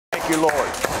you, Lord.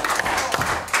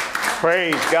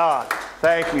 Praise God.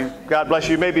 Thank you. God bless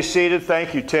you. You may be seated.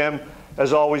 Thank you, Tim.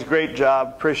 As always, great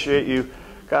job. Appreciate you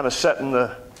kind of setting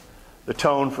the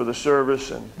tone for the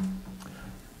service and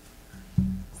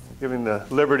giving the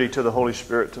liberty to the Holy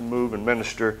Spirit to move and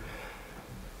minister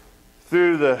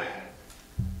through the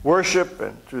worship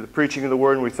and through the preaching of the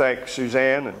Word. And we thank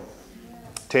Suzanne and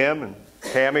Tim and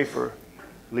Tammy for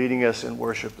leading us in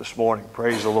worship this morning.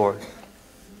 Praise the Lord.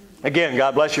 Again,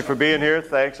 God bless you for being here.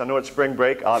 Thanks. I know it's spring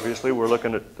break. Obviously, we're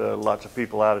looking at lots of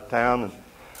people out of town. And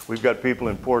we've got people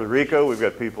in Puerto Rico. We've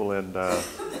got people in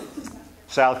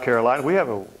South Carolina. We have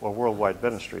a worldwide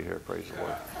ministry here, praise the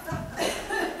Lord.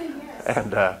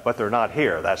 And but they're not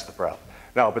here. That's the problem.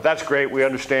 No, but that's great. We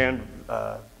understand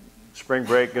spring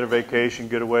break, get a vacation,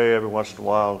 get away every once in a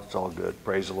while. It's all good.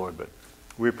 Praise the Lord. But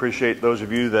we appreciate those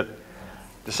of you that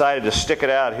decided to stick it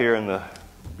out here in the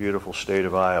beautiful state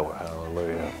of Iowa.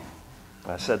 Hallelujah.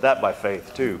 I said that by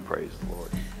faith too. Praise the Lord.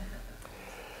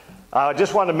 I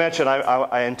just wanted to mention,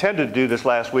 I intended to do this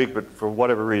last week, but for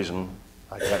whatever reason,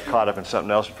 I got caught up in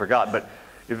something else and forgot. But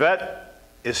Yvette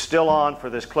is still on for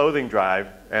this clothing drive,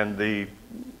 and the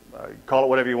call it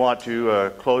whatever you want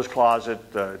to, clothes closet,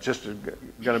 just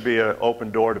going to be an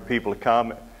open door to people to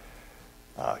come,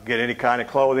 get any kind of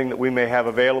clothing that we may have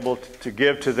available to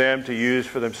give to them, to use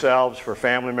for themselves, for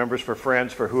family members, for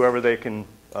friends, for whoever they can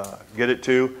get it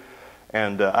to.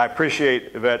 And I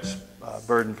appreciate Yvette's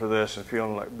burden for this and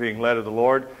feeling like being led of the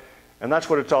Lord. And that's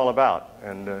what it's all about.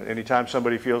 And anytime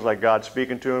somebody feels like God's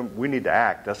speaking to them, we need to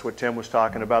act. That's what Tim was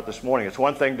talking about this morning. It's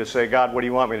one thing to say, God, what do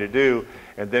you want me to do?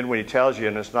 And then when he tells you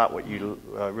and it's not what you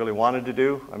really wanted to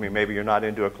do, I mean, maybe you're not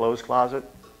into a clothes closet,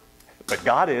 but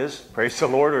God is, praise the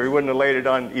Lord, or he wouldn't have laid it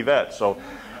on Yvette. So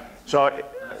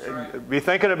be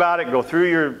thinking about it. Go through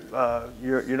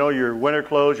your winter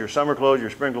clothes, your summer clothes,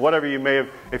 your spring clothes, whatever you may have.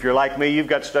 If you're like me, you've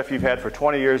got stuff you've had for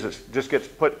 20 years that just gets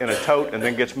put in a tote and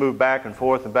then gets moved back and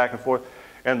forth and back and forth.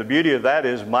 And the beauty of that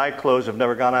is my clothes have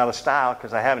never gone out of style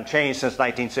because I haven't changed since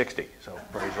 1960. So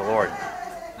praise the Lord.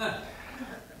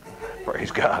 Praise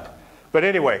God. But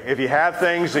anyway, if you have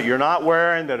things that you're not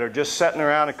wearing that are just sitting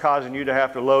around and causing you to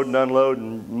have to load and unload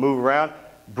and move around,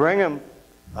 bring them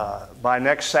by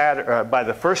next Saturday, by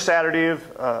the first Saturday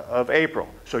of April.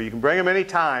 So you can bring them any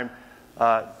time.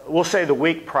 We'll say the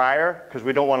week prior, because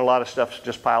we don't want a lot of stuff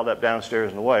just piled up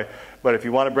downstairs in the way. But if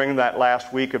you want to bring them that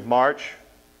last week of March,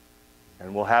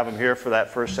 and we'll have them here for that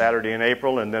first Saturday in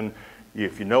April. And then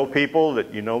if you know people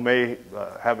that you know may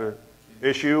have an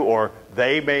issue, or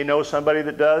they may know somebody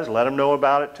that does, let them know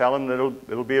about it. Tell them that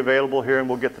it'll be available here, and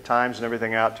we'll get the times and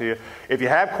everything out to you. If you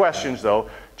have questions, though,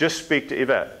 just speak to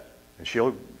Yvette. And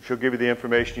she'll give you the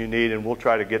information you need, and we'll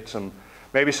try to get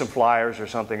maybe some flyers or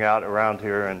something out around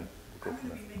here. And I'm going to be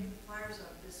making flyers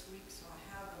up this week, so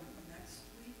I'll have them next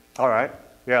week. All right.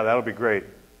 Yeah, that'll be great.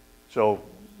 So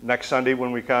next Sunday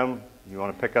when we come, you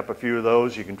want to pick up a few of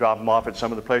those, you can drop them off at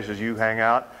some of the places you hang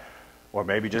out, or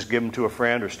maybe just give them to a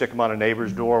friend or stick them on a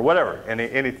neighbor's door, whatever.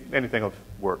 Anything will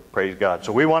work. Praise God.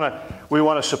 So we want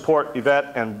to support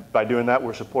Yvette, and by doing that,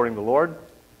 we're supporting the Lord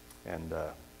and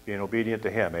being obedient to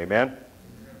Him. Amen?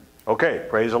 Okay,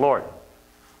 praise the Lord.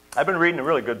 I've been reading a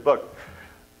really good book.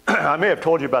 I may have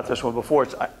told you about this one before.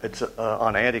 It's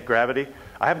on anti-gravity.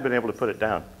 I haven't been able to put it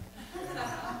down.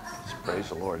 Praise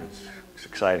the Lord. It's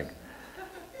exciting.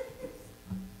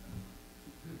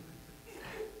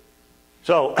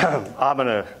 So I'm going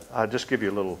to just give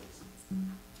you a little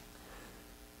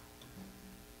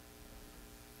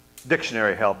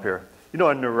dictionary help here. You know,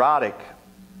 a neurotic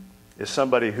is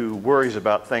somebody who worries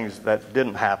about things that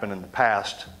didn't happen in the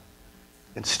past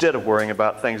instead of worrying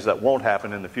about things that won't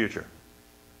happen in the future.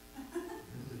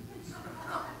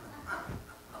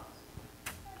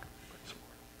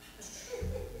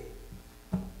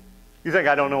 You think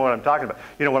I don't know what I'm talking about?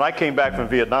 You know, when I came back from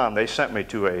Vietnam, they sent me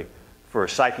for a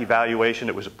psych evaluation.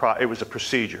 It was a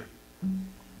procedure,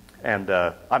 and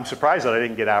I'm surprised that I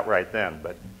didn't get out right then.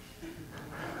 But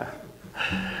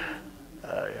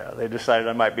yeah, they decided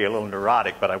I might be a little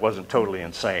neurotic, but I wasn't totally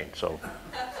insane. So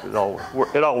it all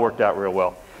worked out real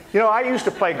well. You know, I used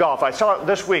to play golf. I saw it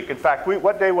this week. In fact,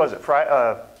 what day was it?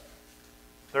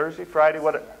 Thursday, Friday,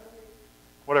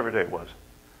 whatever day it was.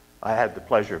 I had the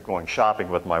pleasure of going shopping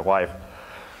with my wife.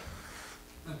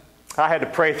 I had to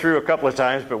pray through a couple of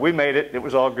times, but we made it. It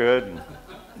was all good. And,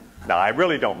 no, I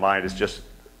really don't mind. It's just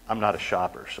I'm not a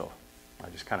shopper, so I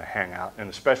just kind of hang out. And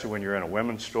especially when you're in a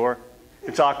women's store,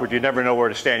 it's awkward. You never know where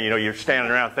to stand. You know, you're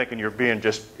standing around thinking you're being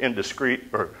just indiscreet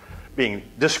or being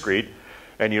discreet,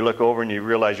 and you look over and you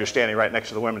realize you're standing right next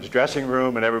to the women's dressing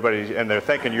room, and they're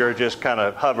thinking you're just kind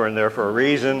of hovering there for a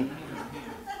reason.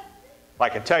 I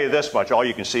can tell you this much, all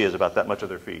you can see is about that much of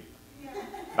their feet.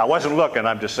 I wasn't looking,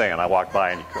 I'm just saying. I walked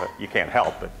by and you can't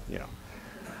help it, you know.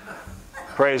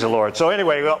 Praise the Lord. So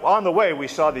anyway, on the way, we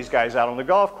saw these guys out on the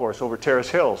golf course over Terrace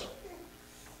Hills.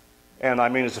 And I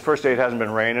mean, it's the first day it hasn't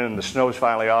been raining and the snow's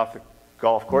finally off the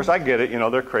golf course. I get it, you know,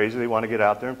 they're crazy. They want to get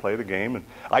out there and play the game. And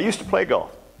I used to play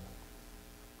golf.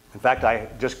 In fact, I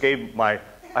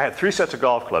had 3 sets of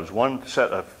golf clubs. One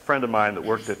set a friend of mine that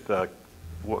worked at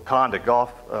Wakanda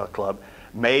Golf Club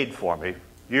made for me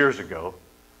years ago.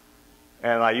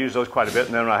 And I used those quite a bit.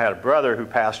 And then I had a brother who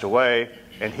passed away,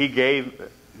 and he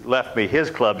left me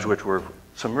his clubs, which were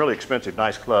some really expensive,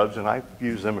 nice clubs, and I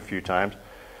used them a few times.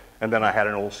 And then I had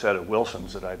an old set of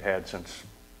Wilsons that I'd had since,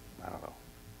 I don't know,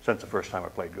 since the first time I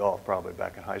played golf, probably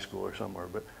back in high school or somewhere.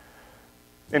 But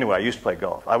anyway, I used to play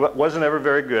golf. I wasn't ever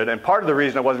very good, and part of the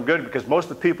reason I wasn't good because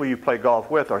most of the people you play golf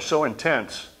with are so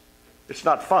intense, it's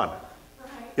not fun.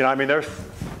 You know, I mean, they're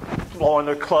blowing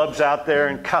their clubs out there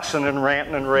and cussing and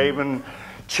ranting and raving,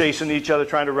 chasing each other,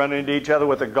 trying to run into each other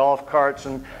with the golf carts.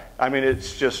 And I mean,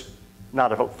 it's just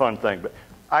not a fun thing. But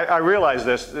I realize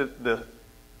this,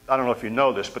 I don't know if you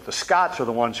know this, but the Scots are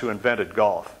the ones who invented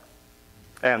golf.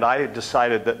 And I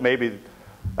decided that maybe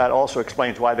that also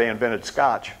explains why they invented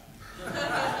Scotch.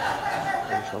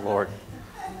 Praise the Lord.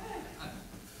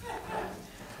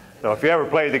 So if you ever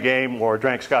played the game or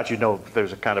drank Scotch, you know there's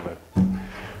some kind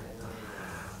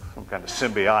of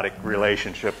symbiotic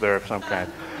relationship there of some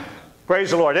kind.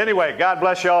 Praise the Lord. Anyway, God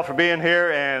bless you all for being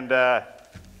here. And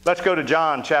let's go to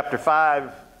John chapter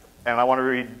 5. And I want to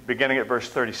read beginning at verse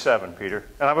 37, Peter.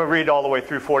 And I'm going to read all the way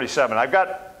through 47. I've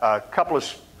got a couple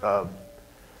of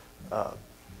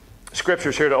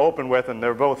scriptures here to open with, and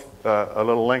they're both a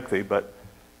little lengthy, but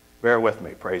bear with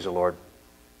me. Praise the Lord.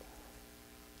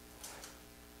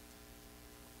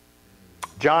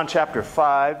 John chapter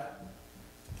 5,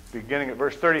 beginning at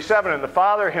verse 37. And the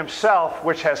Father himself,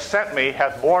 which has sent me,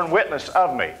 hath borne witness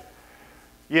of me.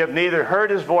 Ye have neither heard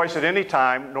his voice at any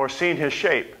time, nor seen his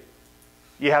shape.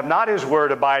 Ye have not his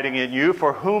word abiding in you,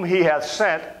 for whom he hath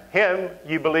sent, him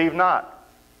ye believe not.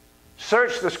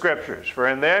 Search the Scriptures, for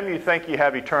in them you think ye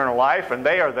have eternal life, and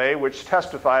they are they which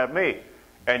testify of me.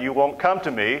 And you won't come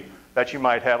to me, that you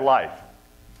might have life.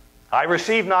 I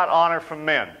receive not honor from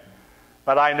men,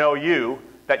 but I know you,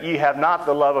 that ye have not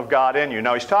the love of God in you.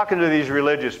 Now he's talking to these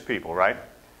religious people, right?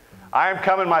 I am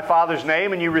come in my Father's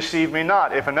name, and you receive me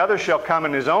not. If another shall come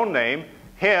in his own name,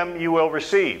 him you will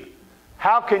receive.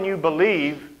 How can you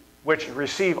believe which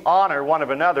receive honor one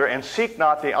of another, and seek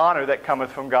not the honor that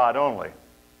cometh from God only?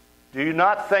 Do you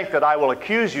not think that I will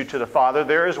accuse you to the Father?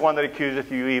 There is one that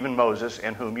accuseth you, even Moses,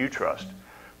 in whom you trust.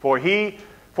 For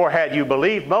had you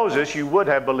believed Moses, you would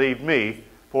have believed me,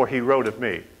 for he wrote of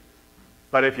me.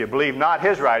 But if you believe not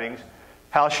his writings,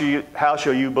 how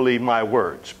shall you believe my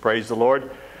words? Praise the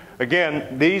Lord.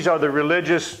 Again, these are the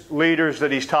religious leaders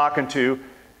that he's talking to.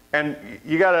 And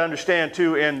you got to understand,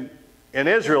 too, in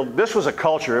Israel, this was a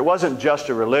culture. It wasn't just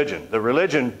a religion. The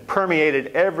religion permeated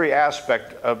every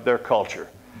aspect of their culture.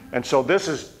 And so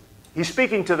he's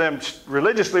speaking to them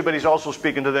religiously, but he's also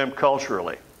speaking to them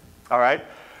culturally. All right?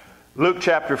 Luke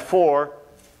chapter 4,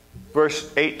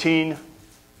 verse 18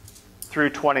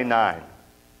 through 29.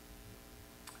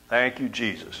 Thank you,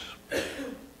 Jesus.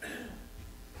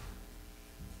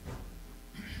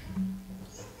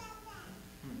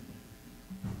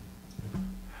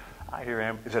 I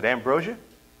hear, is it Ambrosia?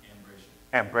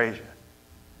 Ambrosia.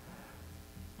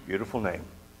 Beautiful name.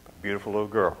 Beautiful little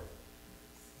girl.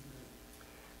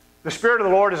 The Spirit of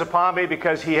the Lord is upon me,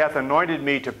 because he hath anointed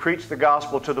me to preach the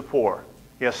gospel to the poor.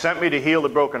 He hath sent me to heal the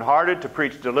brokenhearted, to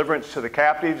preach deliverance to the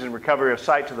captives, and recovery of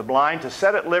sight to the blind, to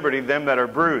set at liberty them that are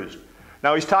bruised.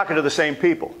 Now he's talking to the same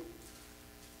people,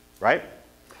 right?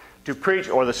 To preach,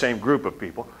 or the same group of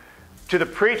people, to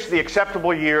preach the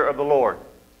acceptable year of the Lord.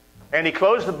 And he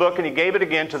closed the book, and he gave it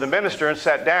again to the minister, and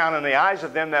sat down, and the eyes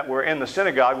of them that were in the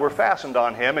synagogue were fastened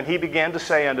on him. And he began to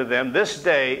say unto them, This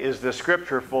day is the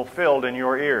scripture fulfilled in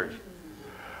your ears.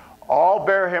 All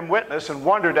bare him witness, and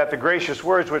wondered at the gracious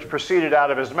words which proceeded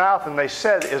out of his mouth. And they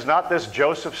said, Is not this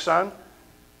Joseph's son?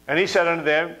 And he said unto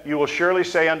them, You will surely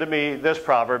say unto me this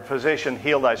proverb, Physician,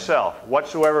 heal thyself.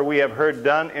 Whatsoever we have heard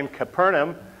done in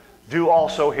Capernaum, do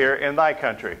also here in thy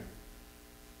country.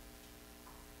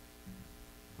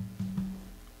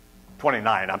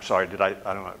 29, I'm sorry, I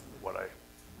don't know what I...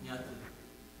 Yeah,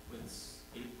 it's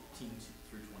 18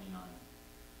 through 29.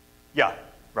 Yeah,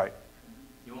 right.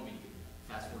 You want me to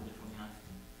fast forward to 29?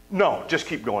 No, just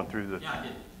keep going through the... Yeah, I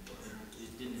did.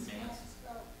 It didn't advance.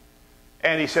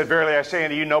 And he said, Verily I say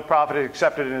unto you, no prophet is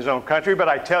accepted in his own country, but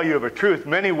I tell you of a truth,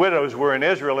 many widows were in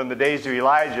Israel in the days of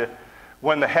Elijah,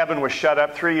 when the heaven was shut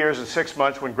up, 3 years and 6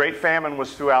 months, when great famine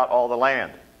was throughout all the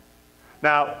land.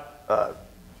 Now,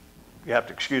 you have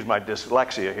to excuse my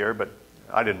dyslexia here, but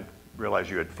I didn't realize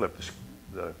you had flipped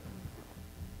the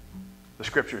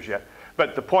scriptures yet.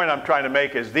 But the point I'm trying to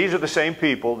make is these are the same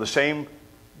people, the same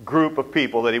group of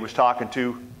people that he was talking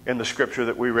to in the scripture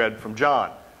that we read from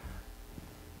John.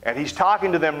 And he's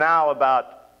talking to them now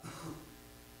about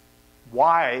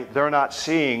why they're not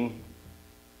seeing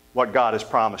what God has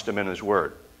promised them in his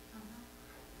word.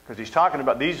 Because he's talking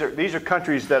about these are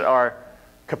countries that are,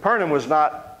 Capernaum was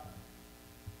not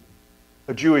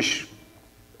a Jewish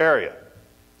area.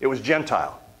 It was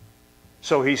Gentile.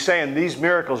 So he's saying these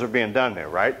miracles are being done there,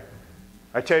 right?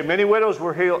 I tell you, many widows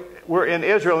were in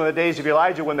Israel in the days of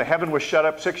Elijah when the heaven was shut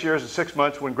up 6 years and 6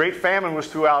 months, when great famine was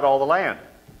throughout all the land.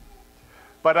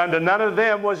 But unto none of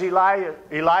them was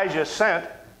Elijah sent,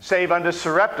 save unto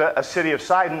Sarepta, a city of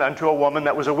Sidon, unto a woman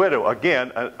that was a widow.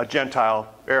 Again, a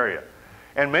Gentile area.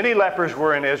 And many lepers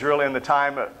were in Israel in the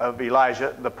time of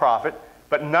Elijah, the prophet,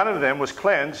 but none of them was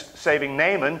cleansed, saving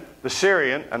Naaman, the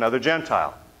Syrian, another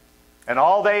Gentile. And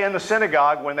all they in the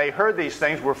synagogue, when they heard these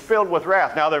things, were filled with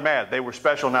wrath. Now they're mad. They were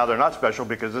special, now they're not special,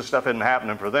 because this stuff isn't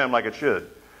happening for them like it should.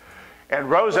 And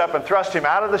rose up and thrust him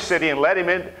out of the city and led him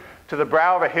into the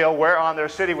brow of a hill whereon their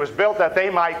city was built, that they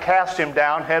might cast him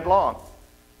down headlong.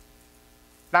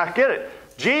 Now get it.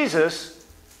 Jesus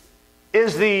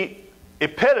is the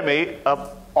epitome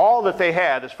of all that they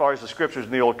had as far as the scriptures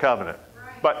in the Old Covenant.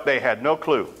 But they had no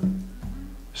clue.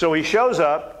 So he shows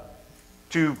up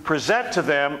to present to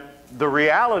them the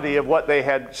reality of what they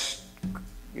had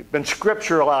been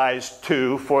scripturalized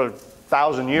to for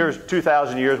 1,000 years,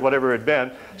 2,000 years, whatever it had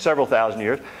been, several thousand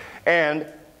years. And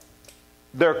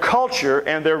their culture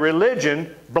and their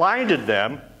religion blinded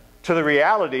them to the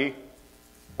reality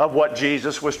of what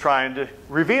Jesus was trying to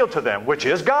reveal to them, which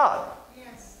is God.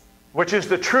 Yes. Which is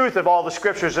the truth of all the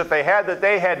scriptures that they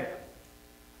had,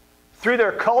 through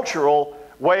their cultural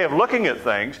way of looking at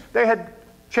things, they had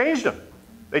changed them.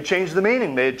 They changed the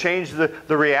meaning. They had changed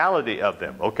the reality of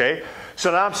them, okay?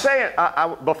 So now I'm saying,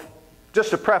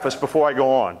 just to preface before I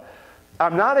go on,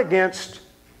 I'm not against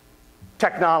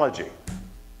technology.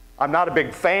 I'm not a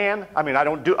big fan. I mean,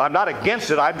 I'm not against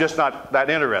it. I'm just not that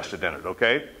interested in it,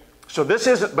 okay? So this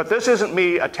isn't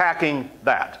me attacking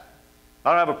that.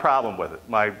 I don't have a problem with it.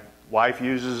 My wife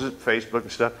uses it, Facebook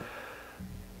and stuff.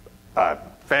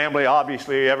 Family,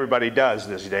 obviously, everybody does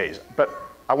these days. But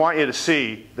I want you to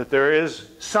see that there is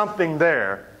something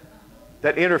there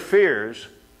that interferes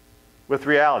with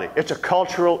reality. It's a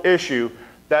cultural issue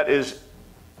that is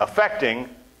affecting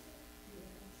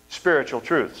spiritual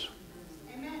truths.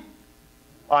 Amen.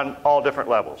 On all different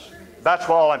levels. That's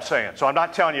all I'm saying. So I'm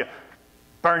not telling you,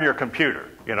 burn your computer.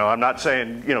 You know, I'm not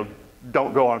saying,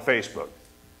 don't go on Facebook.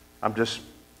 I'm just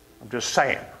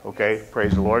saying, okay?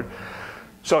 Praise the Lord.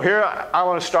 So here, I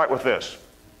want to start with this.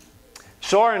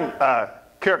 Soren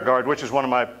Kierkegaard, which is one of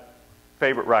my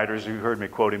favorite writers, you heard me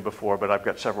quote him before, but I've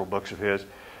got several books of his.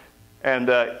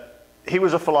 And he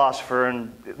was a philosopher,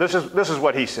 and this is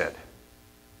what he said.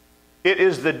 It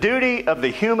is the duty of the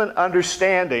human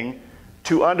understanding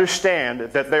to understand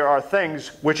that there are things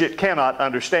which it cannot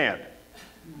understand.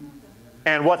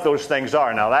 And what those things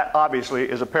are. Now that obviously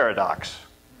is a paradox.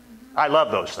 I love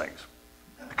those things.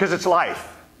 Because it's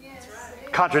life.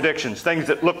 Contradictions, things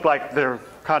that look like they're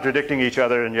contradicting each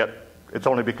other, and yet it's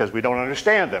only because we don't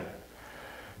understand them.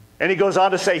 And he goes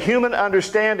on to say, human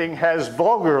understanding has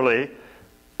vulgarly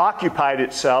occupied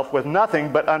itself with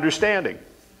nothing but understanding.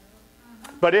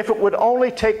 But if it would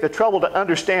only take the trouble to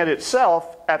understand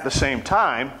itself at the same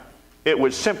time, it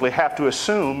would simply have to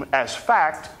assume as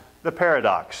fact the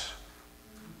paradox.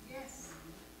 Yes.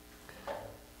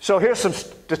 So here's some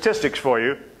statistics for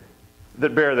you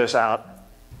that bear this out.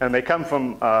 And they come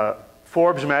from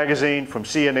Forbes magazine, from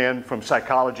CNN, from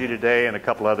Psychology Today, and a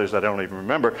couple others I don't even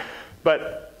remember.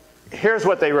 But here's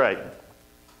what they write.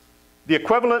 The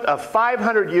equivalent of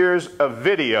 500 years of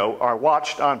video are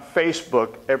watched on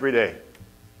Facebook every day.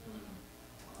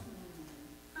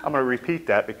 I'm going to repeat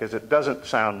that because it doesn't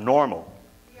sound normal.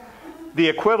 The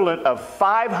equivalent of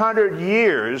 500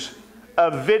 years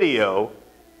of video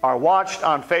are watched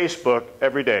on Facebook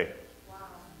every day.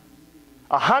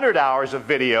 100 hours of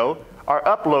video are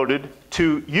uploaded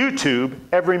to YouTube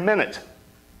every minute.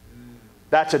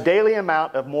 That's a daily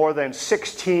amount of more than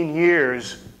 16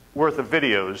 years worth of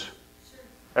videos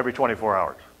every 24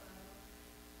 hours.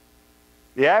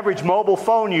 The average mobile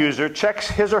phone user checks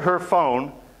his or her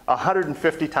phone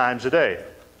 150 times a day.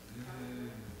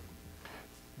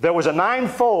 There was a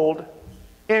 9-fold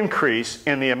increase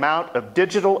in the amount of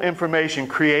digital information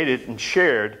created and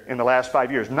shared in the last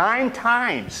 5 years. 9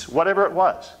 times, whatever it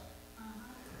was.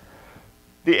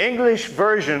 The English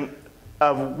version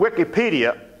of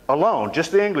Wikipedia alone,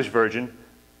 just the English version,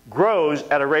 grows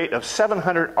at a rate of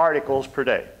 700 articles per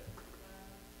day.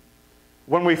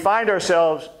 When we find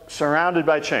ourselves surrounded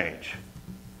by change,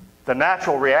 the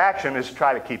natural reaction is to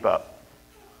try to keep up.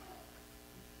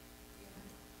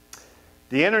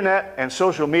 The internet and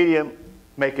social media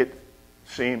make it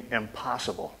seem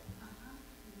impossible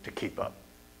to keep up.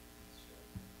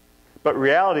 But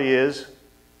reality is,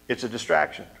 it's a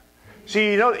distraction.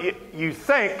 See, you know, you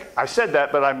think, I said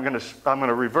that, but I'm going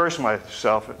to reverse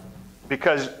myself,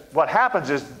 because what happens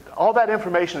is all that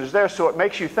information is there, so it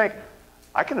makes you think,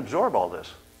 I can absorb all this.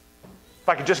 If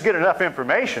I could just get enough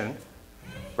information,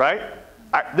 right?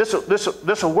 This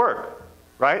will work,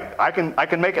 right? I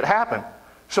can make it happen.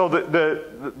 So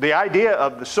the idea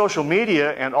of the social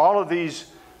media and all of these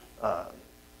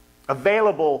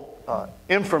available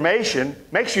information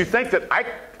makes you think that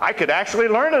I could actually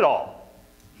learn it all.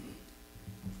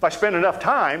 If I spend enough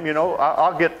time, you know,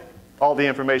 I'll get all the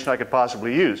information I could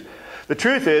possibly use. The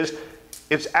truth is,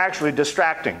 it's actually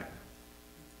distracting.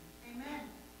 Amen.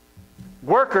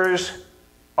 Workers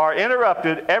are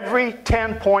interrupted every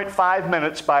 10.5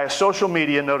 minutes by a social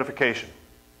media notification.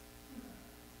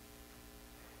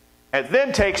 It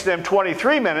then takes them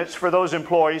 23 minutes for those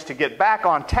employees to get back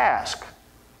on task.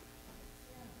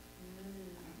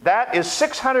 That is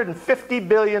 $650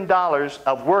 billion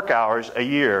of work hours a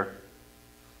year.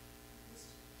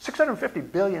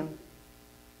 $650 billion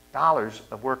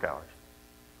of work hours.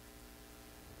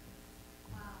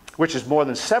 Which is more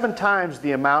than 7 times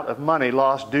the amount of money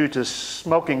lost due to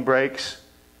smoking breaks,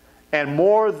 and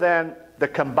more than the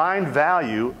combined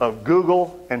value of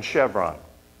Google and Chevron.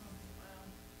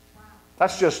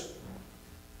 That's just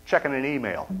checking an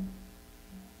email.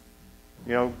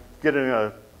 You know, getting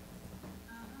an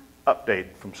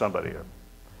update from somebody.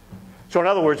 So in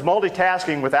other words,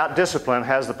 multitasking without discipline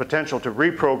has the potential to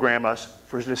reprogram us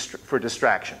for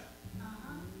distraction.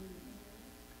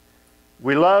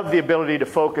 We love the ability to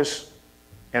focus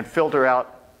and filter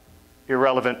out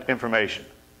irrelevant information.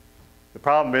 The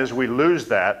problem is we lose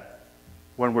that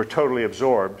when we're totally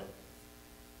absorbed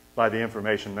by the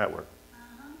information network.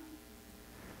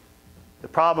 The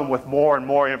problem with more and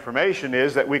more information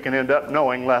is that we can end up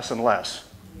knowing less and less.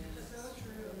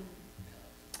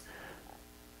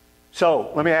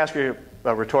 So let me ask you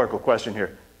a rhetorical question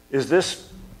here. Is this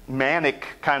manic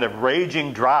kind of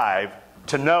raging drive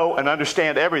to know and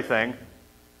understand everything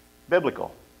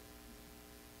biblical?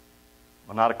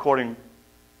 Well, not according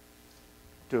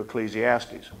to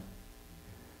Ecclesiastes.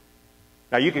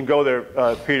 Now you can go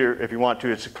there, Peter, if you want to.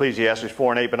 It's Ecclesiastes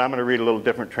 4 and 8, but I'm going to read a little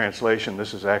different translation.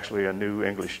 This is actually a New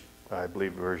English, I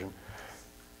believe, version.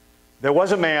 There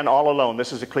was a man all alone.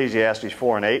 This is Ecclesiastes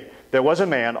 4 and 8. There was a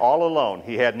man all alone.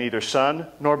 He had neither son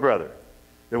nor brother.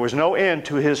 There was no end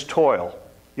to his toil,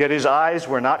 yet his eyes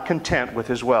were not content with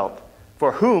his wealth.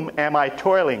 For whom am I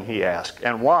toiling, he asked,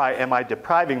 and why am I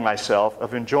depriving myself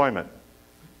of enjoyment?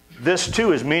 This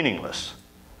too is meaningless,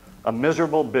 a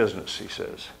miserable business, he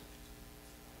says.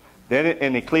 Then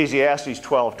in Ecclesiastes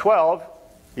 12:12,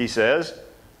 he says,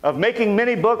 of making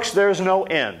many books there is no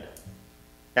end,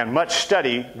 and much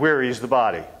study wearies the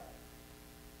body.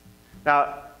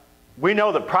 Now, we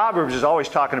know that Proverbs is always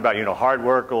talking about, you know, hard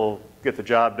work will get the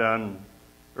job done,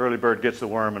 early bird gets the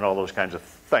worm, and all those kinds of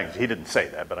things. He didn't say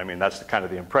that, but I mean, that's the kind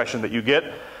of the impression that you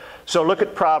get. So look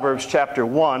at Proverbs chapter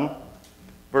 1,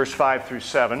 verse 5 through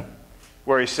 7,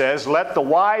 where he says, let the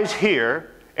wise hear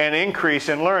and increase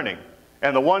in learning,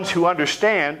 and the ones who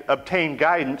understand obtain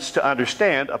guidance to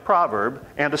understand a proverb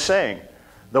and a saying,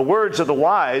 the words of the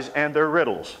wise and their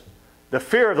riddles. The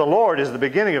fear of the Lord is the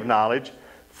beginning of knowledge.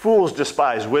 Fools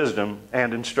despise wisdom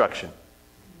and instruction.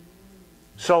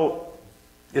 So,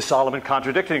 is Solomon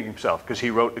contradicting himself because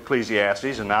he wrote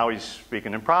Ecclesiastes and now he's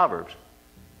speaking in Proverbs?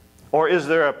 Or is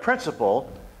there a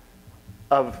principle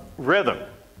of rhythm?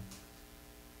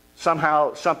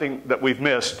 Somehow, something that we've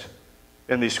missed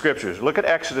in these scriptures. Look at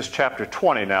Exodus chapter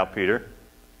 20 now, Peter,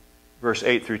 verse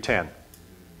 8 through 10.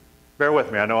 Bear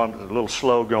with me. I know I'm a little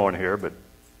slow going here, but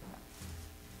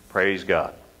praise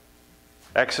God.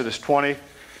 Exodus 20,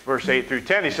 verse 8 through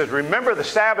 10, he says, remember the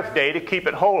Sabbath day to keep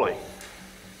it holy.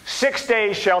 6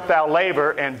 days shalt thou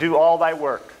labor and do all thy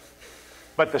work.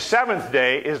 But the 7th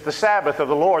day is the Sabbath of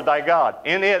the Lord thy God.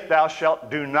 In it thou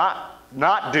shalt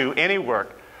not do any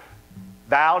work.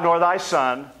 Thou, nor thy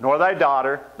son, nor thy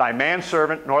daughter, thy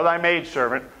manservant, nor thy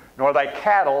maidservant, nor thy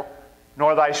cattle,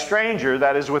 nor thy stranger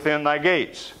that is within thy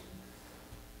gates.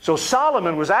 So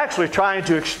Solomon was actually trying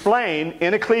to explain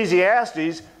in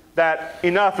Ecclesiastes that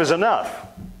enough is enough.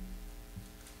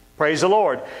 Praise the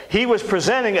Lord. He was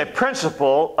presenting a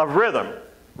principle of rhythm,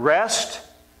 rest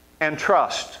and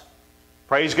trust.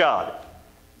 Praise God.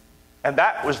 And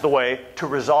that was the way to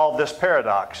resolve this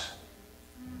paradox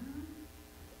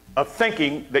of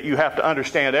thinking that you have to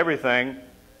understand everything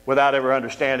without ever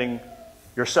understanding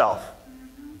yourself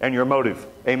and your motive.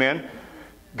 Amen?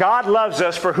 God loves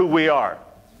us for who we are.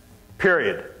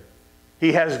 Period.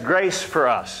 He has grace for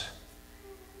us.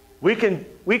 We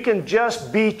can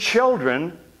just be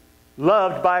children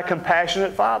loved by a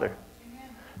compassionate Father.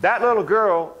 That little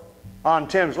girl on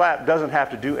Tim's lap doesn't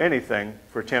have to do anything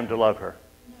for Tim to love her.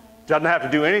 Doesn't have to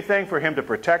do anything for him to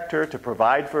protect her, to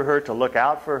provide for her, to look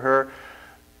out for her.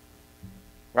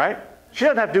 Right? She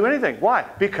doesn't have to do anything. Why?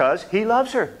 Because he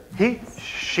loves her.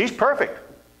 She's perfect.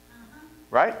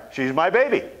 Right? She's my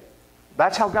baby.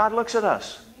 That's how God looks at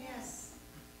us. Yes.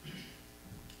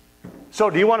 So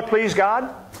do you want to please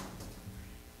God?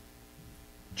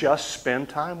 Just spend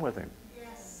time with Him.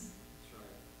 Yes.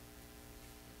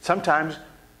 Sometimes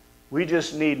we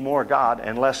just need more God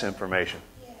and less information.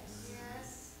 Yes.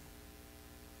 Yes.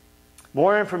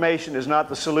 More information is not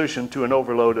the solution to an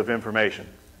overload of information.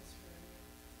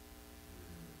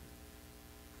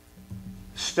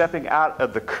 Stepping out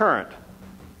of the current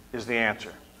is the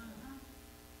answer.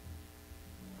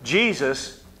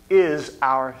 Jesus is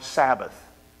our Sabbath.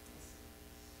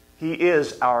 He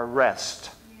is our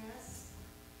rest. Yes.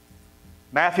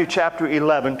 Matthew chapter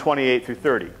 11, 28 through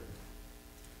 30.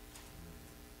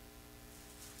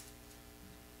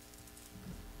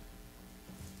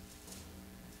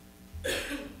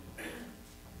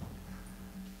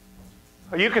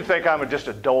 You can think I'm just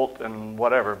a dolt and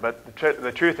whatever, but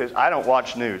the truth is I don't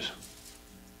watch news.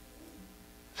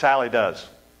 Sally does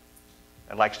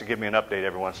and likes to give me an update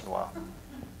every once in a while.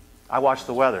 I watch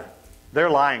the weather. They're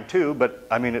lying too, but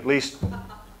I mean at least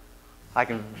I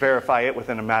can verify it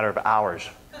within a matter of hours.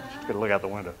 Just got to look out the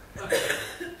window.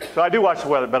 So I do watch the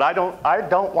weather, but I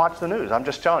don't watch the news. I'm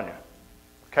just telling you.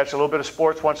 Catch a little bit of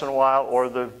sports once in a while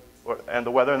and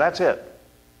the weather, and that's it.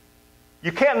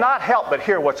 You cannot help but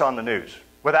hear what's on the news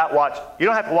without you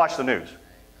don't have to watch the news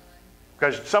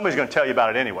because somebody's going to tell you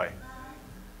about it anyway.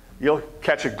 You'll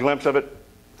catch a glimpse of it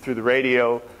through the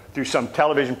radio, through some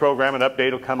television program, an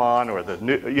update will come on, or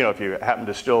if you happen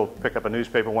to still pick up a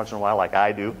newspaper once in a while like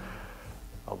I do,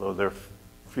 although they're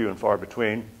few and far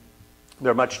between,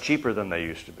 they're much cheaper than they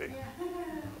used to be.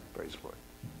 Praise the Lord.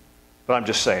 But I'm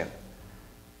just saying.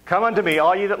 Come unto me,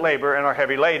 all ye that labor and are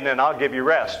heavy laden, and I'll give you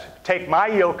rest. Take my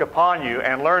yoke upon you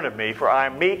and learn of me, for I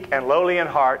am meek and lowly in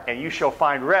heart, and you shall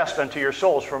find rest unto your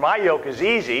souls. For my yoke is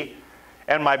easy,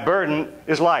 and my burden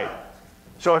is light.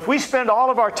 So if we spend all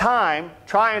of our time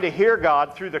trying to hear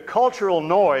God through the cultural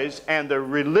noise and the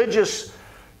religious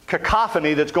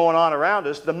cacophony that's going on around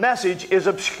us, the message is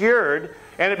obscured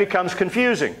and it becomes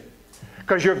confusing.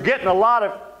 Because you're getting a lot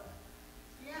of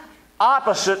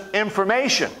opposite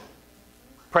information.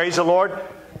 Praise the Lord.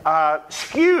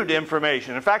 Skewed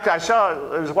information. In fact, I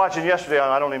was watching yesterday on,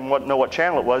 I don't even know what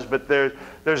channel it was, but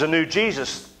there's a new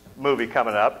Jesus movie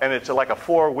coming up, and it's like a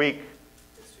 4-week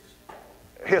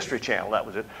History Channel, that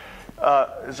was it.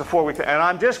 It's a 4-week thing. And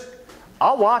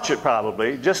I'll watch it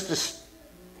probably, just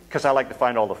because I like to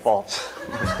find all the faults.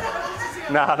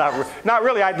 No, not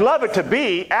really. I'd love it to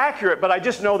be accurate, but I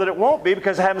just know that it won't be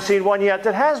because I haven't seen one yet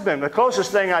that has been. The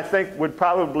closest thing I think would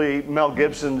probably Mel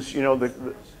Gibson's,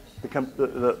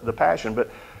 the Passion,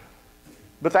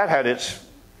 but that had its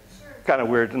kind of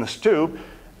weirdness too.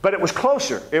 But it was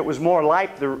closer. It was more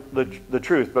like the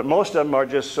truth. But most of them are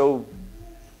just so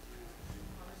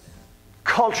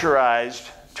culturized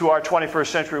to our 21st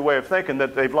century way of thinking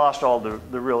that they've lost all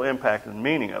the real impact and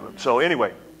meaning of it. So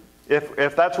anyway,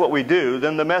 if that's what we do,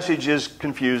 then the message is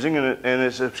confusing and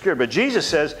it's obscure. But Jesus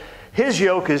says His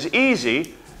yoke is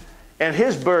easy and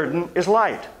His burden is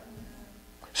light.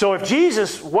 So if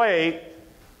Jesus' way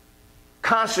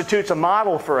constitutes a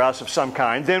model for us of some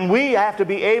kind, then we have to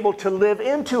be able to live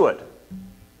into it.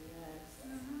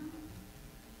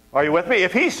 Are you with me?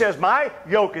 If He says my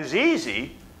yoke is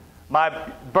easy, my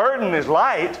burden is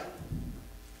light,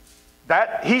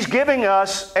 that He's giving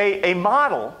us a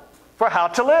model for how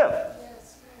to live.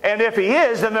 And if He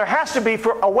is, then there has to be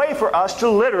a way for us to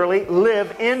literally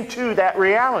live into that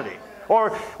reality.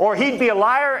 Or He'd be a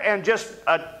liar and just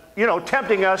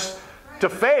tempting us to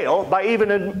fail by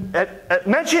even at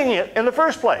mentioning it in the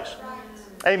first place.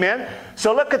 Amen?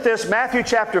 So look at this, Matthew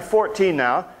chapter 14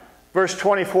 now, verse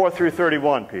 24 through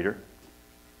 31, Peter.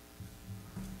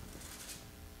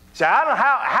 So I don't know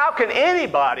how can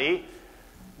anybody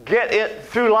get it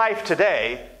through life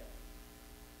today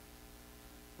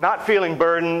not feeling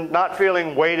burdened, not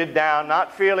feeling weighted down,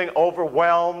 not feeling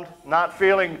overwhelmed, not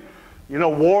feeling,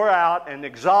 wore out and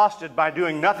exhausted by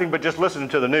doing nothing but just listening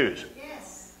to the news.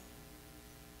 Yes.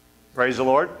 Praise the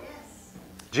Lord. Yes.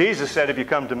 Jesus said, if you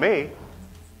come to me,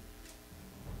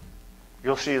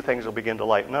 you'll see things will begin to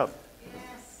lighten up.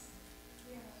 Yes.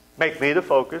 Make me the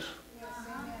focus,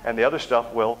 and the other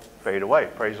stuff will fade away.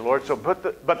 Praise the Lord. So,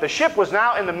 but the ship was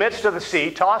now in the midst of the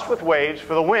sea, tossed with waves,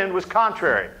 for the wind was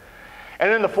contrary.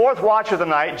 And in the fourth watch of the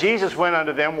night, Jesus went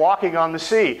unto them, walking on the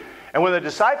sea. And when the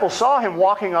disciples saw him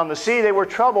walking on the sea, they were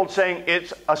troubled, saying,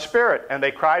 It's a spirit. And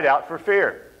they cried out for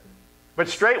fear. But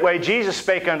straightway Jesus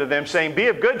spake unto them, saying, Be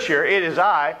of good cheer, it is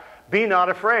I, be not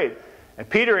afraid. And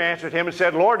Peter answered him and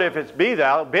said, Lord, if it be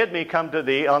thou, bid me come to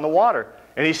thee on the water.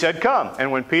 And he said, Come.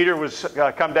 And when Peter was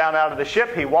come down out of the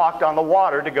ship, he walked on the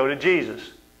water to go to Jesus.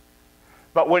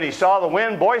 But when he saw the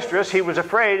wind boisterous, he was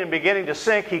afraid, and beginning to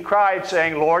sink, he cried,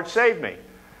 saying, Lord, save me.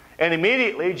 And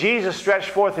immediately Jesus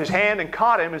stretched forth his hand and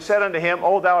caught him, and said unto him,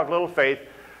 O thou of little faith,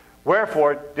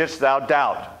 wherefore didst thou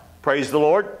doubt? Praise the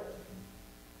Lord.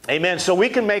 Amen. So we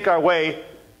can make our way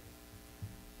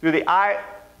through the eye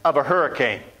of a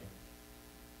hurricane,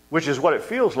 which is what it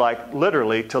feels like,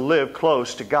 literally, to live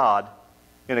close to God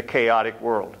in a chaotic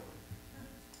world.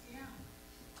 Yeah.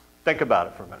 Think about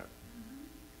it for a minute.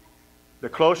 The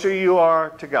closer you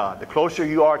are to God, the closer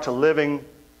you are to living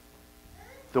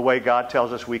the way God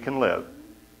tells us we can live,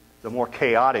 the more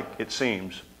chaotic it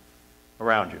seems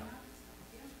around you.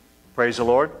 Praise the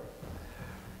Lord.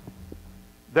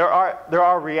 There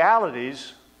are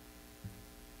realities.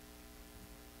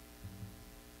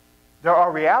 There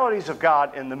are realities of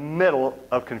God in the middle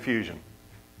of confusion.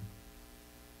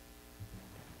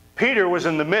 Peter was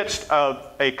in the midst of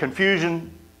a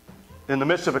confusion, in the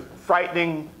midst of a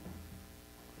frightening,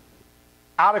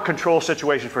 out-of-control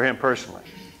situation for him personally.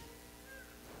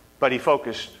 But he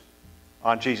focused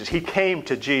on Jesus. He came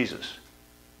to Jesus.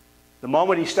 The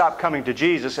moment he stopped coming to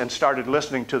Jesus and started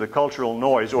listening to the cultural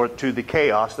noise or to the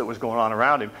chaos that was going on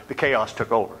around him, the chaos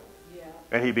took over. Yeah.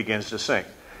 And he begins to sink.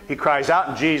 He cries out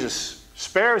and Jesus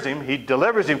spares him. He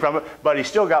delivers him from it, but he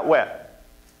still got wet.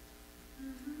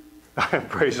 Mm-hmm.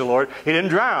 Praise the Lord. He didn't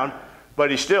drown, but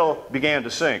he still began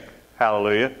to sink.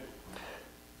 Hallelujah.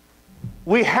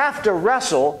 We have to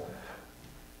wrestle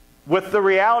with the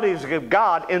realities of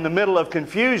God in the middle of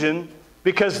confusion,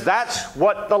 because that's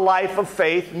what the life of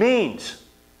faith means.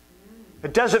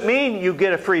 It doesn't mean you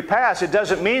get a free pass. It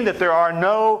doesn't mean that there are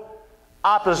no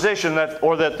opposition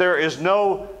or that there is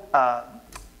no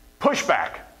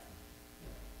pushback.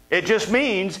 It just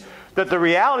means that the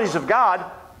realities of God,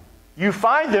 you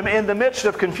find them in the midst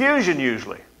of confusion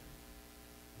usually.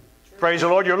 Praise the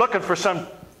Lord. You're looking for some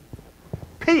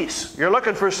peace. You're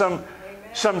looking for some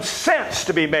sense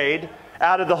to be made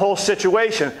out of the whole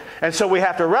situation. And so we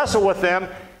have to wrestle with them,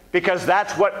 because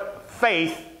that's what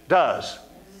faith does.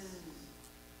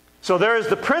 So there is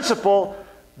the principle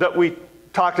that we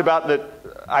talked about that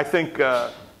I think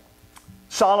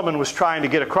Solomon was trying to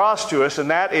get across to us, and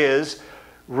that is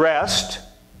rest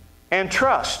and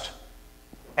trust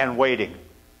and waiting.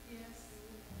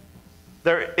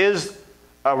 There is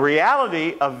a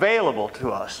reality available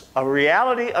to us, a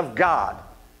reality of God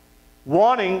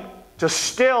wanting to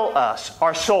still us,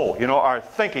 our soul, our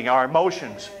thinking, our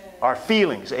emotions, our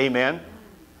feelings, amen?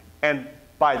 And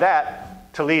by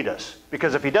that, to lead us.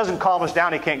 Because if he doesn't calm us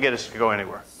down, he can't get us to go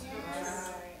anywhere.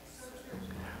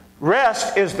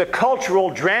 Rest is the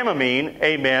cultural Dramamine,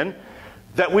 amen,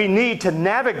 that we need to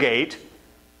navigate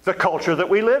the culture that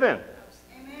we live in.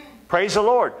 Amen. Praise the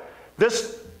Lord.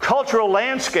 This cultural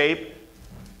landscape,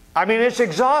 it's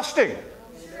exhausting.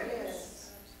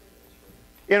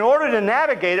 In order to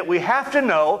navigate it, we have to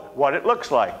know what it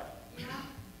looks like.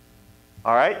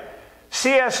 All right?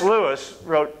 C.S. Lewis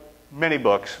wrote many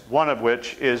books, one of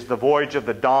which is The Voyage of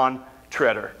the Dawn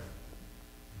Treader.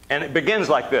 And it begins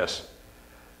like this.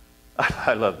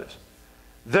 I love this.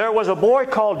 There was a boy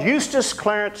called Eustace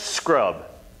Clarence Scrubb,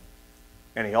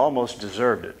 and he almost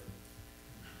deserved it.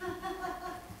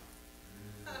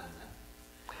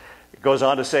 It goes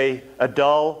on to say, a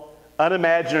dull,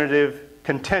 unimaginative,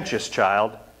 contentious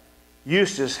child,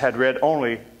 Eustace had read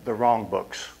only the wrong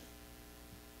books.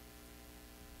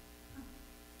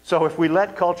 So if we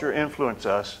let culture influence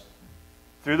us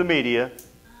through the media,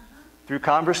 through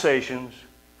conversations,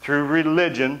 through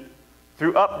religion,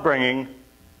 through upbringing,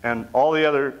 and all the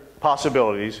other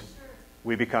possibilities,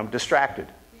 we become distracted.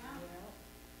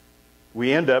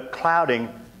 We end up clouding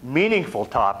meaningful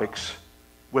topics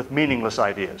with meaningless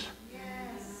ideas.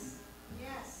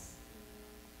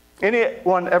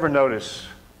 Anyone ever notice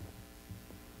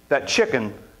that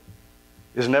chicken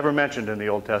is never mentioned in the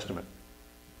Old Testament?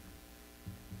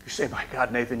 You say, my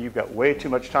God, Nathan, you've got way too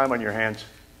much time on your hands.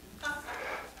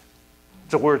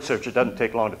 It's a word search. It doesn't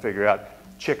take long to figure out.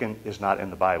 Chicken is not in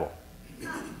the Bible.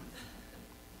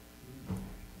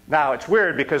 Now, it's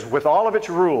weird because with all of its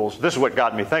rules, this is what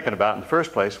got me thinking about in the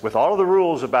first place, with all of the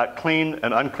rules about clean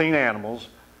and unclean animals,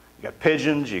 you got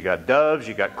pigeons, you got doves,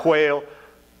 you got quail,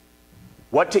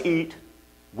 what to eat,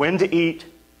 when to eat,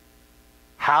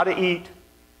 how to eat,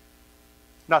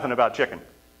 nothing about chicken.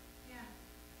 Yeah.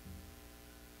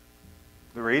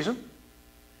 The reason?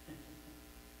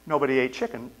 Nobody ate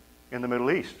chicken in the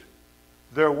Middle East.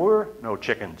 There were no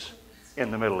chickens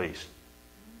in the Middle East.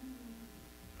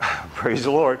 Praise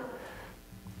the Lord.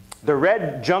 The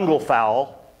red jungle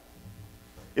fowl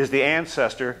is the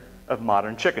ancestor of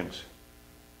modern chickens.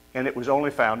 And it was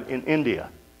only found in India.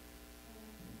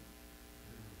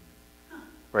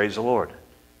 Praise the Lord.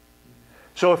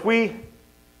 So if we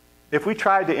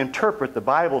tried to interpret the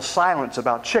Bible's silence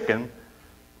about chicken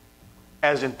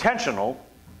as intentional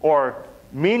or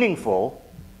meaningful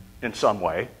in some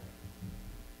way,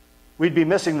 we'd be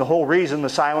missing the whole reason the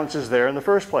silence is there in the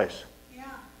first place. Yeah.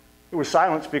 It was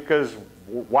silence because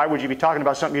why would you be talking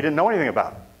about something you didn't know anything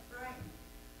about? Right.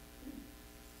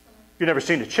 If you've never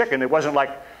seen a chicken, it wasn't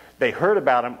like they heard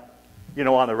about them,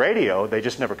 on the radio. They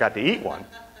just never got to eat one.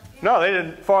 No, they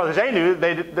didn't. As far as they knew,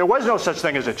 there was no such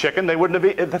thing as a chicken. They wouldn't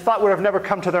have. The thought would have never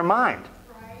come to their mind.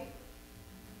 Right.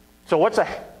 So what's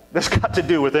this got to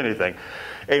do with anything?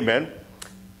 Amen.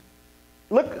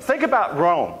 Look, think about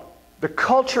Rome, the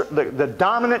culture, the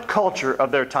dominant culture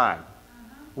of their time.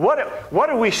 What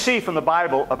do we see from the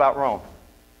Bible about Rome?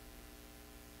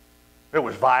 It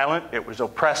was violent. It was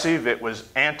oppressive. It was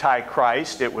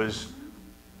anti-Christ. It was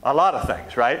a lot of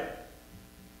things, right?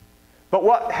 But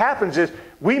what happens is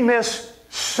we miss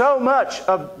so much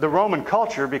of the Roman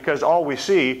culture because all we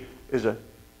see is a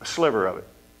sliver of it.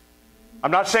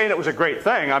 I'm not saying it was a great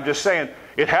thing. I'm just saying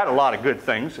it had a lot of good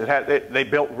things. They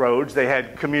built roads. They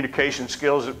had communication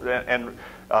skills and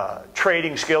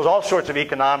trading skills, all sorts of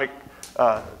economic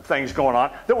things going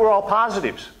on that were all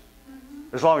positives,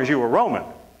 as long as you were Roman.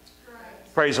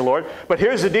 Praise the Lord. But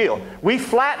here's the deal. We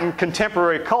flatten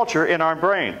contemporary culture in our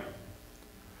brain.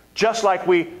 Just like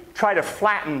we try to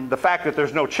flatten the fact that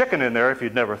there's no chicken in there, if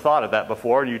you'd never thought of that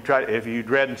before, and if you'd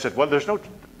read and said, well,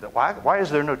 why is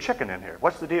there no chicken in here?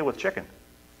 What's the deal with chicken?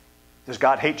 Does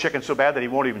God hate chicken so bad that he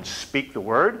won't even speak the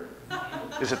word?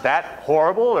 Is it that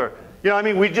horrible? Or,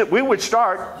 we would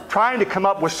start trying to come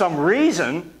up with some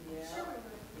reason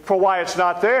for why it's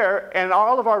not there, and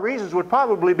all of our reasons would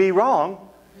probably be wrong.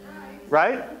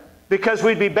 Right? Because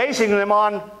we'd be basing them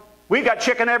on, we got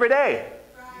chicken every day.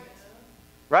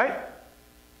 Right?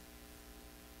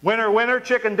 Winter, winter,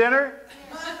 chicken dinner.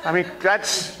 I mean,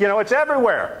 that's, it's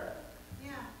everywhere.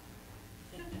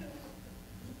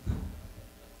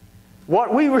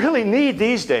 What we really need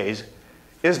these days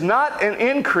is not an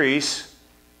increase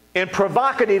in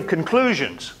provocative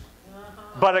conclusions,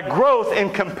 but a growth in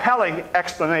compelling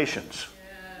explanations.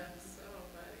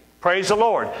 Praise the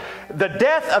Lord. The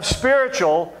death of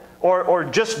spiritual or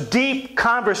just deep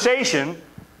conversation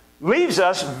leaves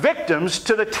us victims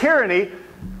to the tyranny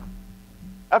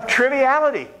of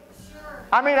triviality.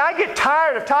 I mean, I get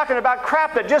tired of talking about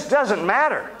crap that just doesn't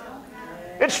matter.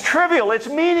 It's trivial. It's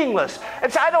meaningless.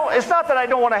 It's not that I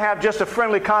don't want to have just a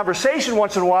friendly conversation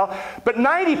once in a while, but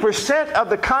 90% of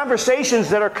the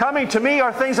conversations that are coming to me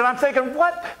are things that I'm thinking,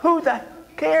 who the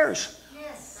cares?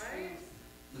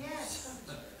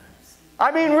 I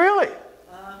mean, really.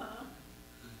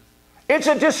 It's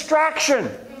a distraction.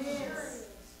 It is.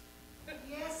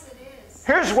 Yes, it is.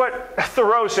 Here's what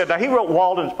Thoreau said. Now, he wrote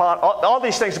Walden's Pond, all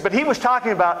these things, but he was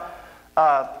talking about,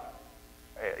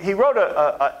 he wrote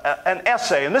an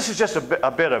essay, and this is just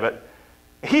a bit of it.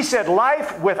 He said,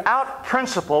 life without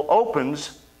principle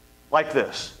opens like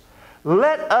this.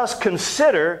 Let us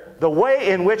consider the way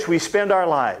in which we spend our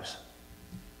lives.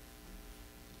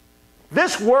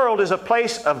 This world is a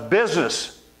place of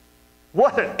business.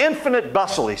 What an infinite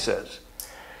bustle, he says.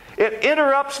 It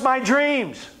interrupts my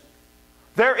dreams.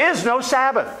 There is no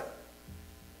Sabbath.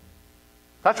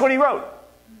 That's what he wrote.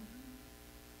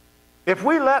 If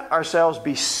we let ourselves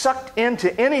be sucked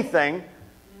into anything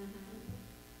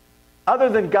other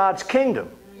than God's kingdom,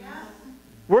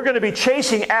 we're going to be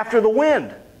chasing after the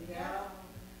wind.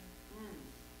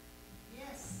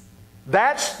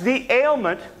 That's the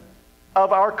ailment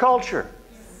of our culture.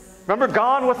 Remember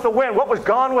Gone with the Wind? What was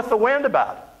Gone with the Wind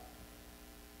about?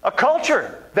 A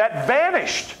culture that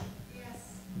vanished.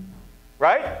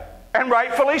 Right? And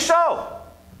rightfully so.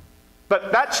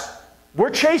 But we're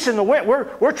chasing the wind.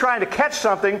 We're trying to catch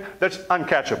something that's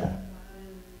uncatchable.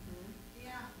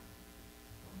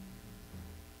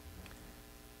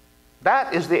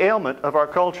 That is the ailment of our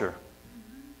culture.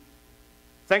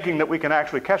 Thinking that we can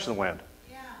actually catch the wind.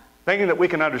 Thinking that we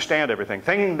can understand everything.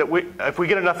 Thinking that if we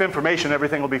get enough information,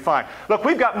 everything will be fine. Look,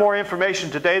 we've got more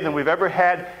information today than we've ever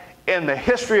had in the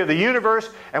history of the universe,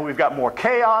 and we've got more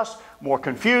chaos, more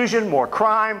confusion, more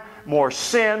crime, more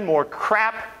sin, more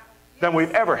crap than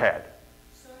we've ever had.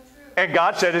 And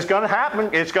God said it's going to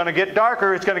happen. It's going to get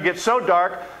darker. It's going to get so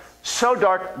dark,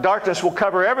 darkness will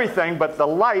cover everything, but the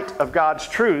light of God's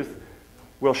truth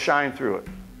will shine through it.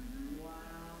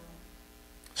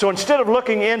 So instead of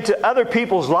looking into other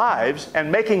people's lives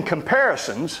and making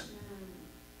comparisons,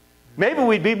 maybe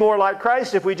we'd be more like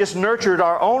Christ if we just nurtured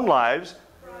our own lives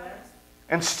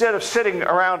instead of sitting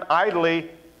around idly,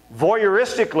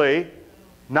 voyeuristically,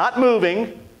 not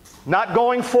moving, not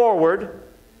going forward.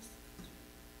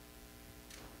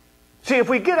 See, if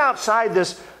we get outside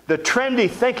the trendy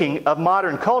thinking of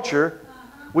modern culture,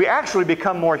 we actually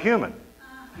become more human.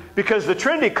 Because the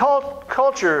trendy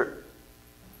culture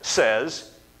says,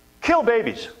 kill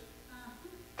babies.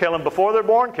 Kill them before they're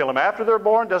born, kill them after they're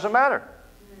born, doesn't matter.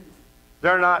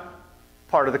 They're not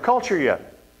part of the culture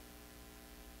yet.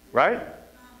 Right?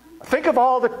 Think of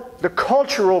all the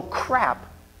cultural crap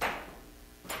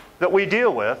that we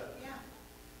deal with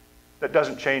that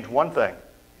doesn't change one thing.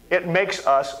 It makes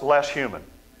us less human.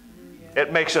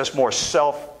 It makes us more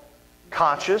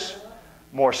self-conscious,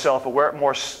 more self-aware,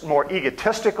 more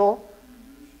egotistical.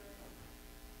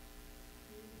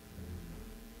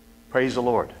 Praise the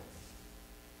Lord.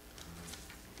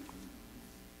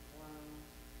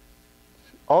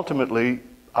 Ultimately,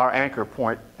 our anchor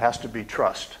point has to be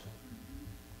trust.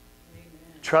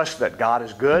 Trust that God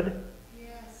is good.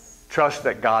 Trust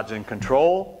that God's in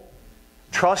control.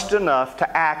 Trust enough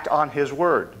to act on His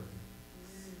Word.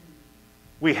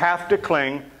 We have to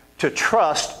cling to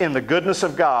trust in the goodness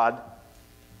of God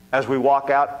as we walk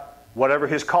out whatever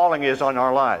His calling is on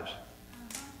our lives.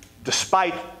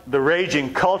 Despite the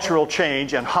raging cultural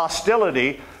change and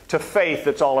hostility to faith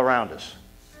that's all around us.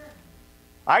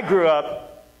 I grew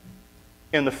up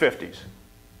in the 50s.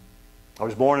 I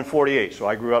was born in 48, so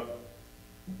I grew up,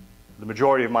 the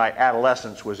majority of my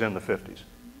adolescence was in the 50s.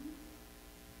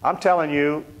 I'm telling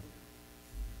you,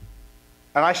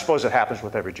 and I suppose it happens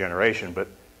with every generation, but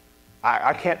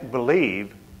I can't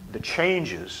believe the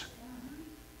changes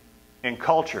in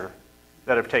culture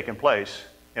that have taken place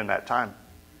in that time.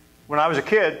 When I was a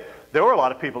kid, there were a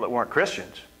lot of people that weren't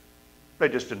Christians. They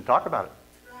just didn't talk about it.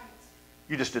 Right.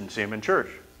 You just didn't see them in church.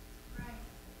 Right.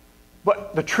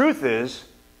 But the truth is,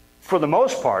 for the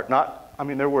most part,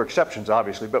 there were exceptions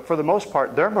obviously, but for the most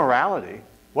part, their morality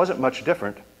wasn't much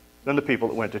different than the people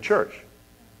that went to church.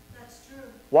 That's true.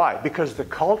 Why? Because the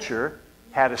culture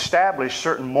had established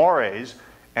certain mores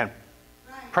and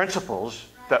principles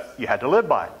that you had to live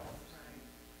by.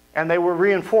 And they were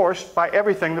reinforced by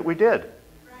everything that we did.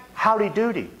 Howdy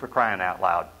doody, for crying out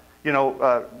loud. You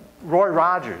know, Roy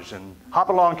Rogers and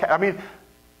Hopalong.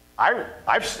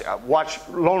 I've watched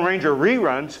Lone Ranger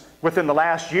reruns within the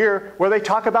last year where they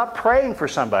talk about praying for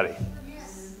somebody.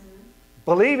 Yes.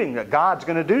 Believing that God's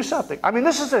going to do something.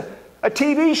 This is a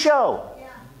TV show. Yeah.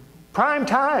 Prime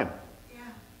time. Yeah.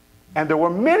 And there were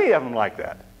many of them like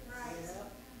that. Right.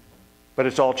 But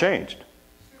it's all changed.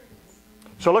 Sure.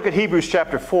 So look at Hebrews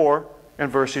chapter 4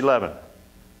 and verse 11.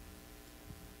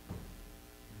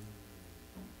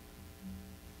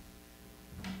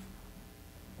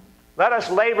 Let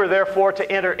us labor, therefore,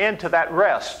 to enter into that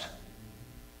rest,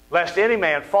 lest any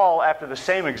man fall after the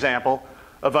same example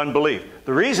of unbelief.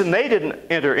 The reason they didn't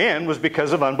enter in was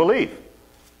because of unbelief.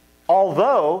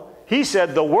 Although, he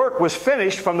said the work was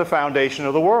finished from the foundation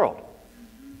of the world.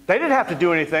 They didn't have to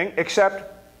do anything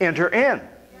except enter in.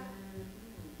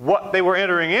 What they were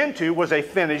entering into was a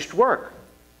finished work.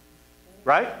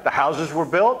 Right? The houses were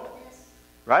built.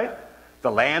 Right?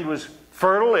 The land was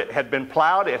fertile, it had been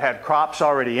plowed, it had crops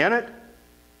already in it. It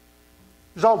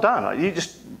was all done. You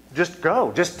just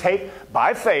go. Just take,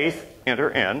 by faith, enter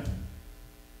in.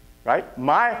 Right?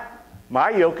 My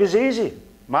yoke is easy.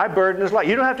 My burden is light.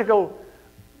 You don't have to go,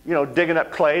 digging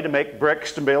up clay to make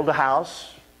bricks to build a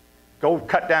house. Go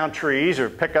cut down trees or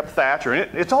pick up thatch.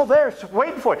 It's all there. It's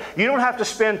waiting for you. You don't have to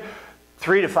spend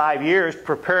 3 to 5 years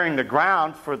preparing the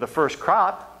ground for the first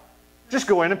crop. Just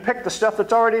go in and pick the stuff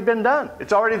that's already been done.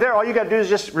 It's already there. All you got to do is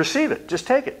just receive it. Just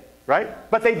take it. Right?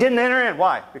 But they didn't enter in.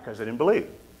 Why? Because they didn't believe.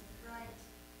 Right.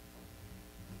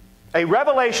 A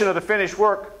revelation of the finished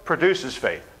work produces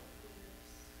faith.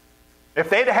 If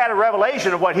they'd had a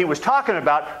revelation of what he was talking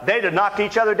about, they'd have knocked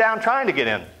each other down trying to get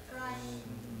in. Right.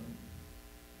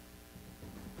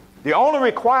 The only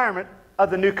requirement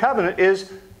of the new covenant is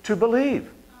to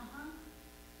believe.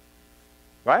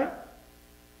 Right?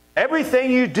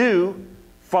 Everything you do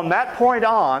from that point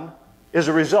on is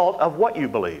a result of what you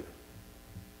believe.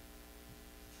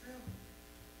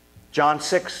 John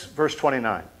 6, verse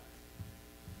 29.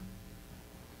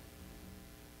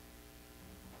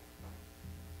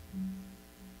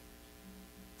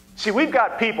 See, we've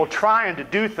got people trying to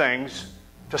do things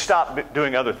to stop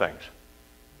doing other things.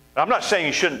 I'm not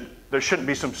saying there shouldn't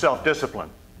be some self-discipline.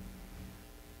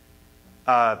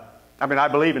 I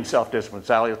believe in self-discipline.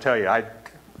 Sally will tell you,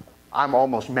 I'm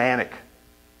almost manic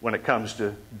when it comes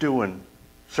to doing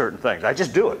certain things. I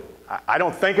just do it. I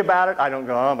don't think about it. I don't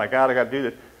go, oh my God, I got to do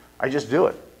this. I just do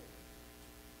it.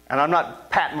 And I'm not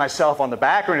patting myself on the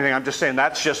back or anything. I'm just saying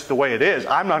that's just the way it is.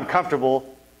 I'm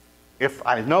uncomfortable. If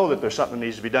I know that there's something that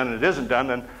needs to be done and it isn't done,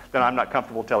 then I'm not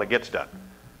comfortable till it gets done.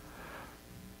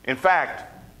 In fact,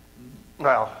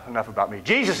 well, enough about me.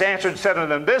 Jesus answered and said unto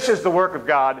them, this is the work of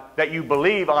God, that you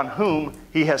believe on whom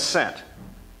he has sent.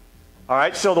 All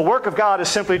right, so the work of God is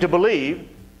simply to believe,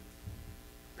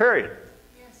 period.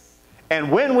 Yes.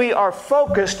 And when we are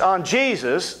focused on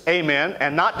Jesus, amen,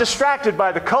 and not distracted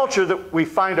by the culture that we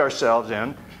find ourselves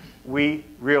in, we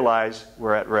realize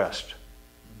we're at rest.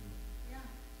 Yeah.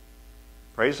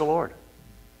 Praise the Lord.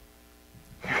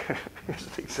 Here's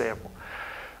an example.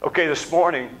 Okay, this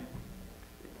morning,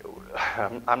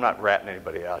 I'm not ratting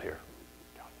anybody out here.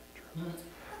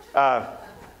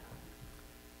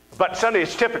 But Sunday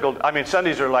is typical.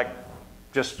 Sundays are like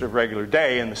just a regular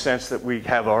day in the sense that we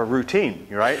have our routine,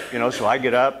 right? So I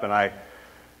get up and I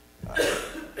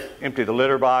empty the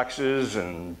litter boxes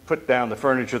and put down the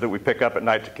furniture that we pick up at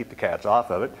night to keep the cats off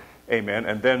of it. Amen.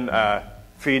 And then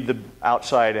feed the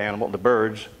outside animal, the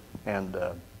birds, and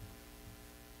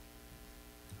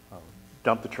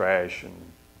dump the trash and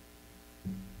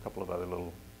a couple of other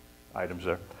little items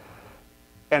there.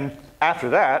 And after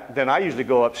that, then I usually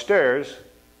go upstairs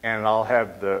and I'll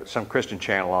have some Christian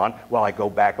channel on while I go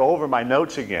back over my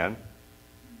notes again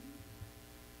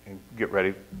and get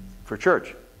ready for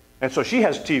church. And so she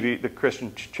has TV, the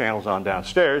Christian channels on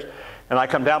downstairs, and I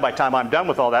come down. By the time I'm done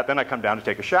with all that, then I come down to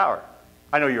take a shower.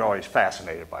 I know you're always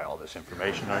fascinated by all this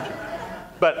information, aren't you?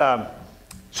 But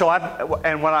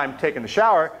and when I'm taking the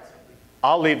shower,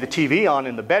 I'll leave the TV on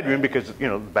in the bedroom because,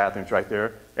 the bathroom's right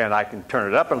there, and I can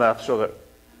turn it up enough so that,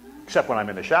 except when I'm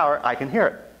in the shower, I can hear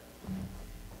it.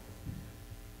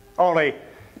 Only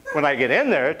when I get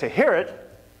in there to hear it,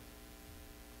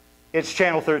 it's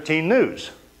Channel 13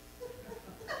 News.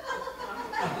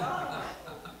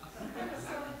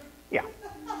 Yeah.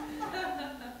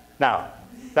 Now,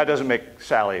 that doesn't make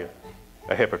Sally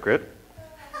a hypocrite.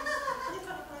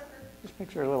 Just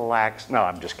makes her a little lax. No,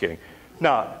 I'm just kidding.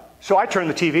 No. So I turn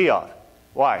the TV off.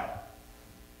 Why?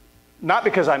 Not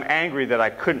because I'm angry that I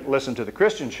couldn't listen to the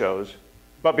Christian shows,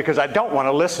 but because I don't want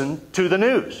to listen to the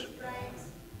news. Right.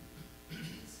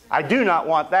 I do not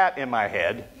want that in my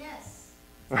head. Yes.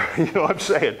 You know what I'm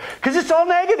saying? Because it's all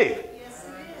negative. Yes,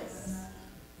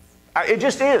 it is. It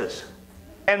just is.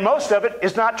 And most of it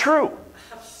is not true.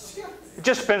 It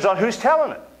just depends on who's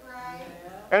telling it. Right.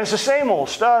 And it's the same old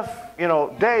stuff,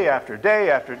 day after day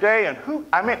after day. And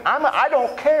I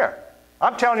don't care.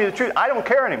 I'm telling you the truth. I don't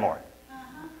care anymore.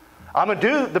 I'm going to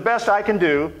do the best I can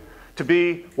do to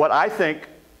be what I think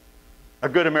a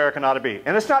good American ought to be.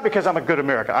 And it's not because I'm a good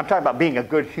American. I'm talking about being a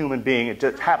good human being. It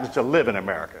just happens to live in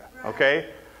America. Okay?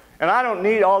 And I don't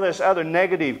need all this other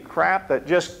negative crap that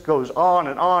just goes on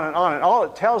and on and on. And all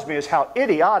it tells me is how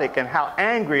idiotic and how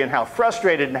angry and how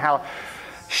frustrated and how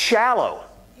shallow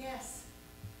Yes.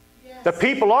 Yes. the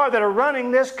people are that are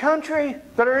running this country,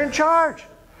 that are in charge.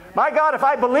 My God, if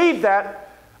I believe that,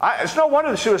 it's no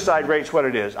wonder the suicide rate's what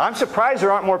it is. I'm surprised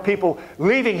there aren't more people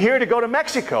leaving here to go to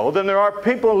Mexico than there are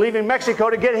people leaving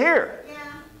Mexico to get here. Yeah.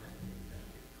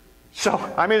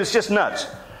 So, it's just nuts.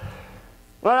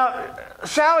 Well,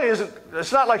 Sally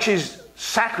it's not like she's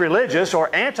sacrilegious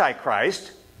or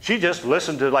anti-Christ. She just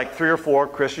listened to like 3 or 4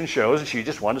 Christian shows and she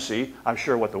just wanted to see, I'm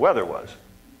sure, what the weather was.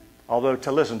 Although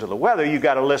to listen to the weather, you've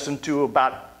got to listen to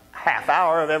about half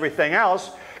hour of everything else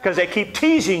because they keep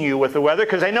teasing you with the weather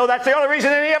because they know that's the only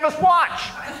reason any of us watch.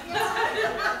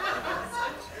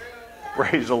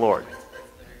 Praise the Lord.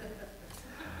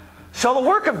 So the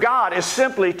work of God is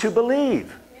simply to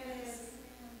believe.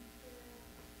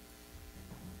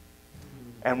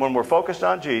 And when we're focused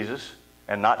on Jesus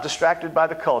and not distracted by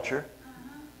the culture,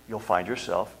 you'll find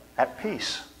yourself at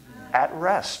peace, at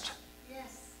rest.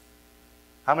 Yes.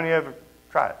 How many ever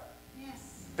try it?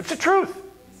 Yes. It's the truth.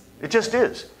 It just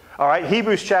is. All right,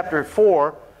 Hebrews chapter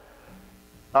 4,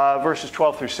 verses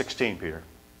 12 through 16, Peter.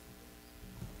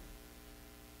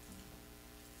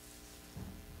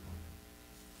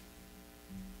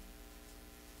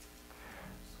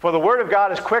 For the word of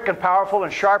God is quick and powerful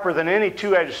and sharper than any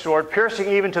two-edged sword, piercing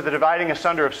even to the dividing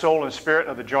asunder of soul and spirit and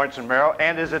of the joints and marrow,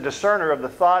 and is a discerner of the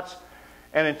thoughts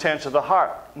and intents of the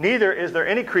heart. Neither is there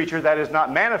any creature that is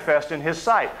not manifest in his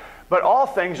sight, but all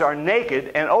things are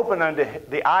naked and open unto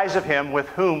the eyes of him with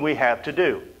whom we have to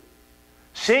do.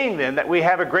 Seeing then that we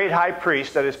have a great high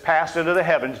priest that is passed into the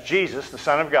heavens, Jesus, the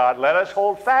Son of God, let us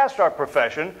hold fast our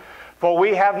profession. For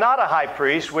we have not a high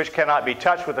priest which cannot be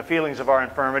touched with the feelings of our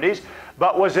infirmities,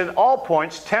 but was in all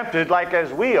points tempted like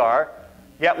as we are,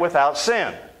 yet without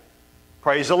sin.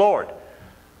 Praise the Lord.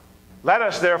 Let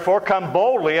us therefore come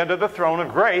boldly unto the throne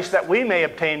of grace, that we may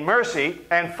obtain mercy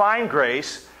and find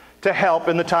grace to help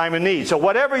in the time of need. So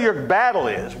whatever your battle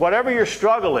is, whatever your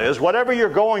struggle is, whatever you're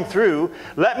going through,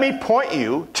 let me point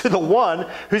you to the one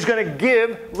who's going to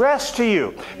give rest to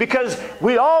you. Because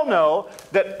we all know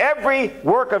that every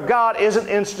work of God isn't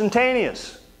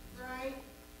instantaneous. Right.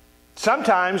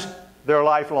 Sometimes they're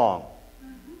lifelong.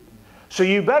 So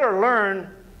you better learn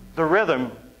the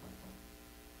rhythm,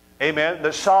 amen,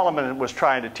 that Solomon was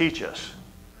trying to teach us.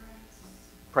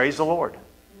 Praise the Lord.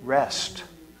 Rest.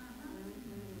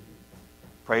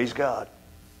 Praise God.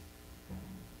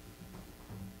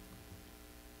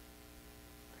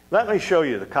 Let me show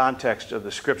you the context of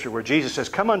the scripture where Jesus says,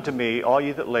 "Come unto me, all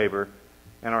ye that labor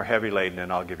and are heavy laden,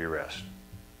 and I'll give you rest."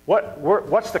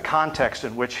 What's the context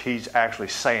in which he's actually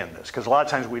saying this? Because a lot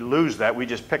of times we lose that. We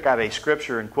just pick out a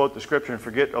scripture and quote the scripture and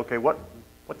forget, okay, what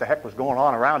the heck was going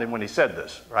on around him when he said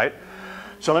this, right?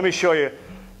 So let me show you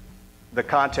the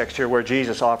context here where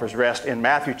Jesus offers rest in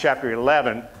Matthew chapter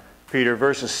 11, Peter,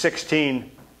 verses 16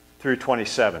 through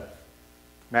 27.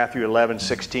 Matthew 11,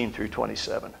 16 through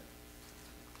 27.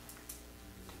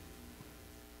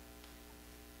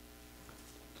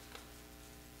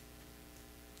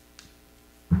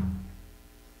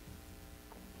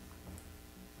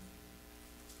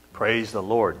 Praise the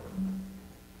Lord.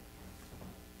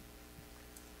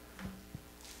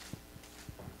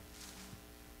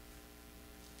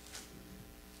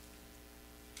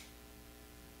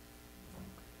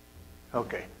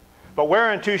 Okay. But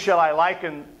whereunto shall I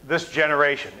liken this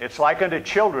generation? It's like unto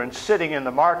children sitting in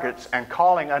the markets and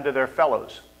calling unto their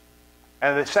fellows.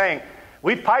 And they're saying,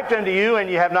 we've piped unto you and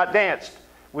you have not danced.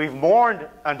 We've mourned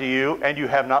unto you and you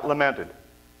have not lamented.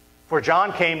 For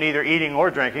John came neither eating nor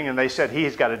drinking, and they said,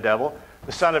 he's got a devil.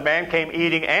 The Son of Man came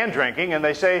eating and drinking, and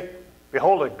they say,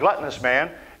 behold, a gluttonous man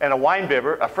and a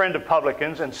winebibber, a friend of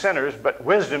publicans and sinners, but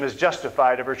wisdom is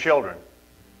justified of her children.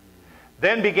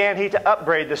 Then began he to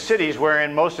upbraid the cities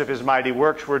wherein most of his mighty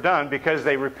works were done, because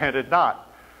they repented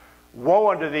not. Woe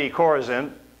unto thee,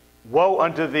 Chorazin! Woe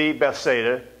unto thee,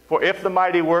 Bethsaida! For if the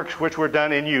mighty works which were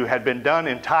done in you had been done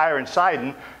in Tyre and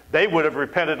Sidon, they would have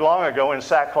repented long ago in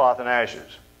sackcloth and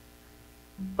ashes.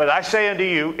 But I say unto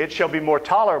you, it shall be more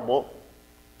tolerable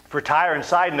for Tyre and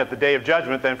Sidon at the day of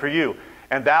judgment than for you.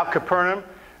 And thou, Capernaum,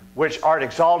 which art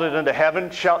exalted unto heaven,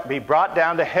 shalt be brought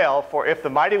down to hell. For if the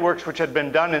mighty works which had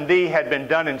been done in thee had been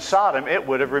done in Sodom, it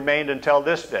would have remained until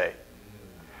this day.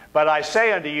 But I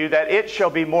say unto you that it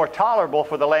shall be more tolerable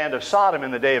for the land of Sodom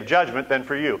in the day of judgment than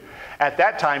for you. At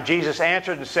that time Jesus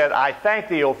answered and said, I thank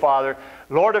thee, O Father,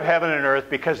 Lord of heaven and earth,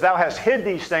 because thou hast hid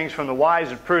these things from the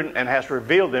wise and prudent, and hast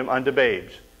revealed them unto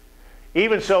babes.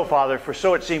 Even so, Father, for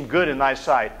so it seemed good in thy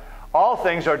sight. All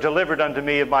things are delivered unto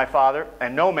me of my Father,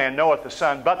 and no man knoweth the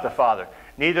Son but the Father.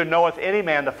 Neither knoweth any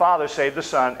man the Father save the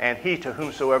Son, and he to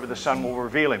whomsoever the Son will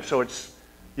reveal him. So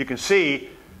you can see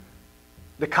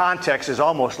the context is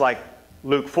almost like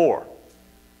Luke 4,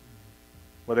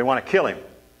 where they want to kill him.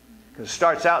 Because it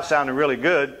starts out sounding really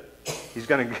good. He's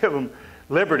going to give them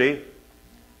liberty.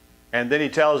 And then he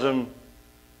tells them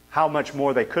how much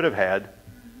more they could have had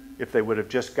if they would have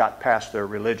just got past their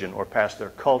religion or past their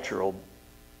cultural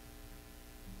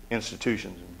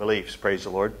institutions and beliefs. Praise the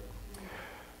Lord.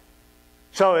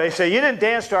 So they say, you didn't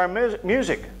dance to our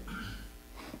music.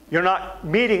 You're not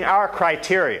meeting our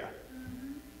criteria.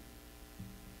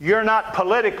 You're not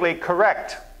politically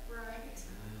correct.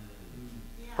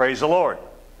 Praise the Lord.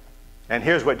 And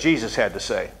here's what Jesus had to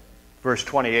say. Verse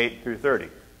 28 through 30.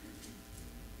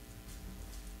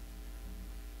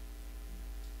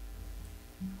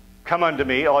 Come unto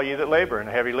me, all ye that labor and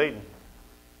are heavy laden.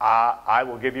 I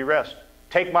will give you rest.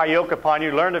 Take my yoke upon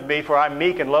you, learn of me, for I am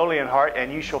meek and lowly in heart,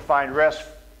 and you shall find rest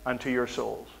unto your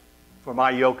souls. For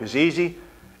my yoke is easy,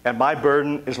 and my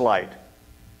burden is light.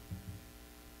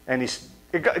 And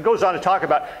it goes on to talk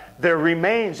about there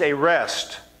remains a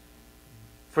rest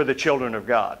for the children of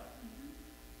God.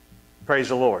 Praise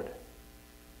the Lord.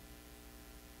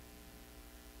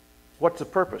 What's the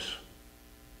purpose?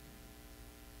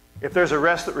 If there's a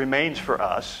rest that remains for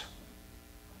us,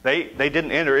 they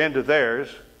didn't enter into theirs.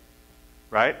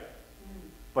 right?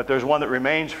 But there's one that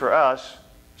remains for us.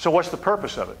 So what's the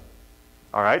purpose of it?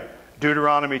 All right.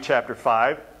 Deuteronomy chapter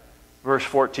 5, verse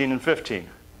 14 and 15.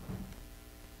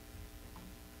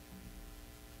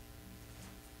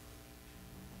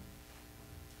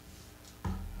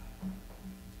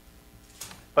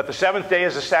 But the seventh day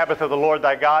is the Sabbath of the Lord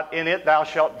thy God. In it thou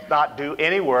shalt not do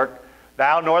any work,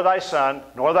 thou, nor thy son,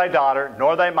 nor thy daughter,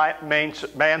 nor thy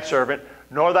manservant,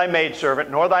 nor thy maidservant,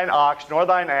 nor thine ox, nor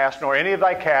thine ass, nor any of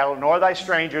thy cattle, nor thy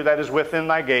stranger that is within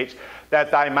thy gates,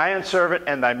 that thy manservant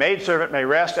and thy maidservant may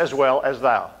rest as well as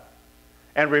thou.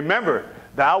 And remember,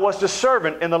 thou wast a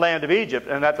servant in the land of Egypt,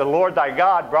 and that the Lord thy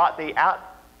God brought thee out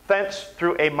thence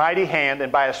through a mighty hand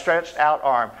and by a stretched out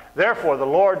arm. Therefore the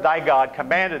Lord thy God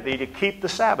commanded thee to keep the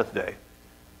Sabbath day.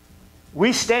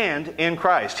 We stand in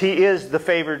Christ. He is the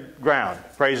favored ground.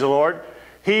 Praise the Lord.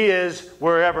 He is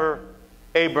wherever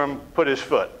Abram put his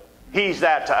foot. He's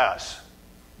that to us.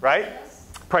 Right?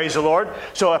 Praise the Lord.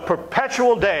 So a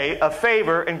perpetual day of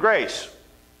favor and grace.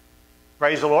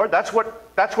 Praise the Lord. That's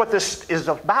what this is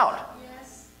about.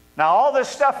 Yes. Now all this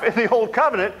stuff in the Old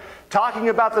Covenant, talking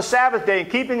about the Sabbath day and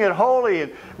keeping it holy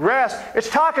and rest, it's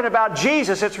talking about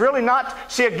Jesus. It's really not,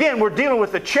 see again, we're dealing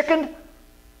with the chicken,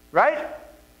 right?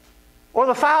 Or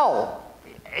the fowl.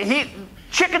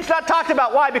 Chicken's not talked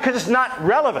about. Why? Because it's not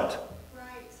relevant.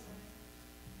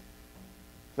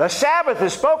 The Sabbath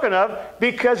is spoken of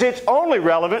because it's only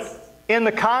relevant in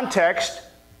the context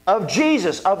of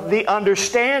Jesus, of the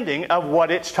understanding of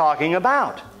what it's talking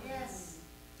about. Yes.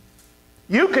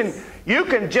 You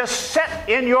can just sit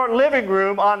in your living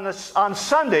room on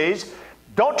Sundays,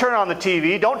 don't turn on the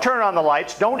TV, don't turn on the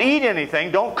lights, don't eat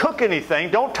anything, don't cook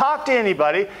anything, don't talk to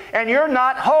anybody, and you're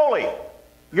not holy.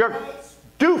 You're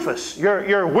doofus.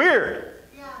 You're weird.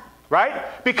 Yeah.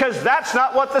 Right? Because that's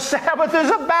not what the Sabbath is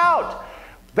about.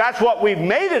 That's what we've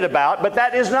made it about, but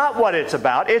that is not what it's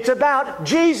about. It's about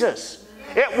Jesus.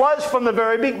 It was from the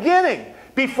very beginning,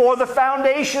 before the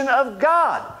foundation of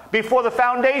God, before the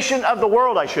foundation of the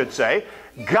world, I should say.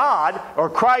 God, or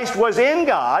Christ, was in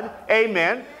God,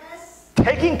 amen,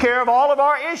 taking care of all of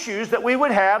our issues that we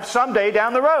would have someday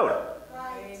down the road.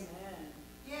 Right.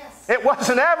 Yes. It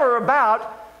wasn't ever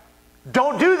about,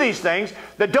 don't do these things.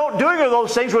 The don't doing of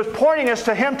those things was pointing us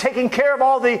to Him taking care of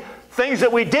all the things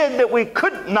that we did that we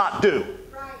could not do.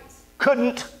 Right.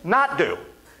 Couldn't not do.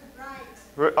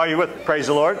 Right. Are you with me? Praise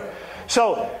the Lord.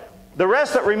 So, the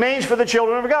rest that remains for the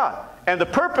children of God. And the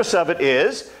purpose of it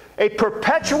is a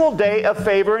perpetual day of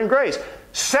favor and grace.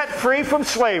 Set free from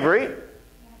slavery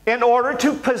in order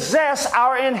to possess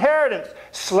our inheritance.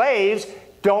 Slaves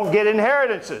don't get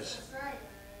inheritances. That's right.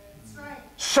 That's right.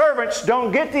 Servants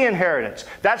don't get the inheritance.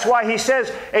 That's why he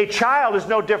says a child is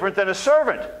no different than a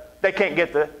servant. They can't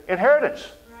get the inheritance.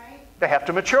 Right. They have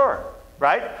to mature.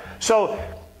 Right? So,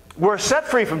 we're set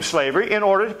free from slavery in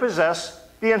order to possess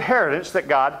the inheritance that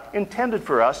God intended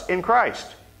for us in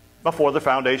Christ before the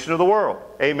foundation of the world.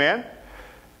 Amen?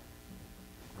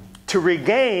 To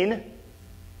regain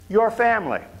your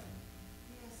family.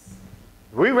 Yes.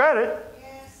 We read it.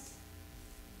 Yes.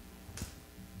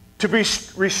 To be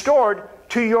restored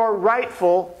to your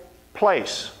rightful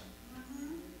place.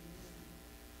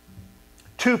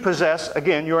 To possess,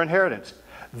 again, your inheritance.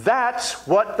 That's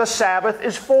what the Sabbath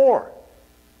is for.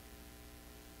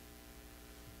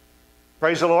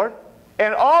 Praise the Lord.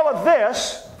 And all of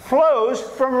this flows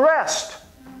from rest.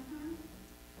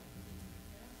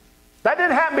 That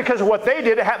didn't happen because of what they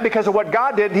did. It happened because of what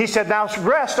God did. And He said, now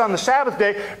rest on the Sabbath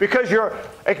day because you're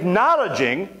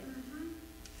acknowledging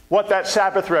what that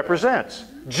Sabbath represents.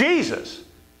 Jesus,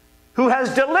 who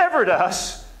has delivered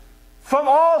us from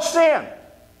all sin,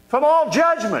 from all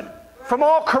judgment, from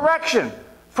all correction,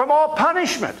 from all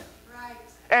punishment, Right.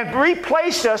 and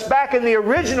replaced us back in the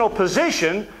original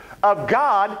position of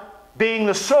God being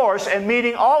the source and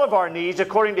meeting all of our needs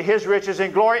according to His riches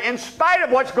and glory in spite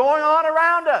of what's going on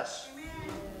around us.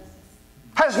 Amen.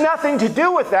 Has nothing to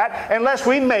do with that unless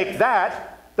we make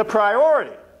that the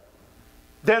priority.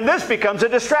 Then this becomes a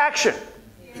distraction.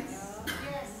 Yes.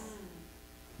 Yes.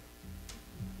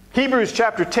 Hebrews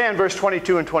chapter 10, verse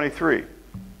 22 and 23.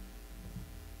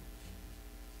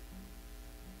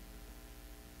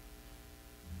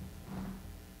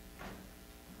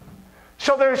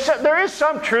 So there is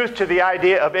some truth to the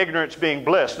idea of ignorance being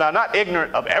bliss. Now, not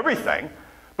ignorant of everything,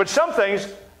 but some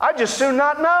things I just soon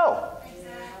not know.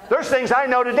 Exactly. There's things I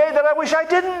know today that I wish I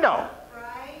didn't know.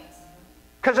 Right.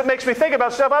 Because it makes me think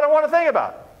about stuff I don't want to think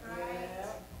about. Right.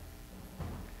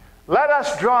 Let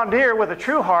us draw near with a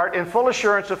true heart in full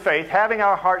assurance of faith, having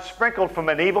our hearts sprinkled from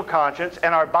an evil conscience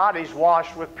and our bodies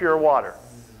washed with pure water.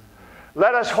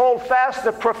 Let us hold fast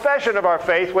the profession of our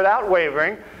faith without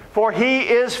wavering, for He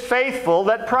is faithful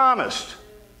that promised.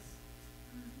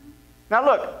 Now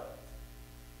look,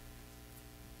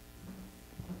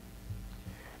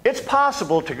 it's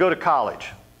possible to go to college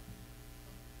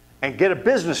and get a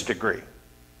business degree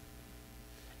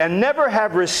and never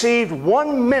have received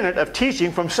 1 minute of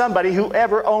teaching from somebody who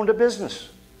ever owned a business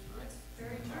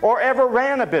or ever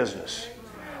ran a business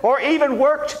or even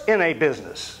worked in a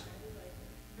business.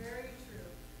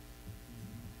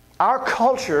 Our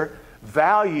culture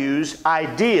values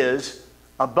ideas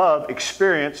above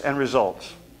experience and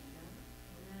results.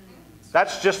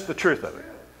 That's just the truth of it.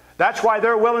 That's why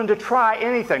they're willing to try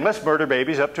anything. Let's murder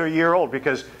babies up to a year old,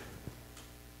 because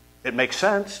it makes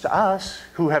sense to us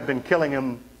who have been killing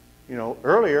them,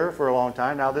 earlier for a long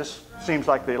time. Now this seems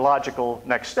like the logical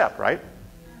next step, right?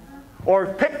 Or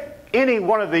pick any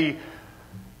one of the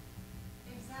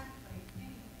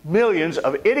millions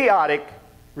of idiotic,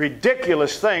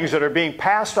 ridiculous things that are being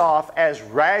passed off as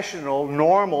rational,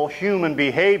 normal human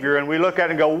behavior, and we look at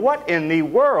it and go, what in the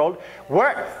world?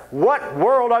 What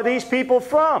world are these people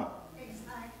from?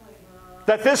 Exactly.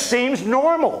 That this seems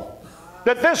normal.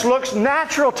 That this looks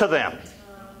natural to them.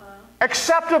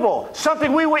 Acceptable.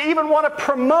 Something we would even want to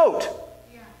promote.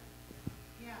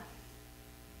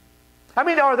 I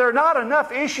mean, are there not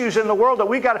enough issues in the world that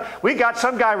we got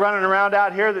some guy running around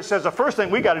out here that says the first thing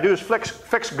we got to do is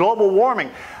fix global warming.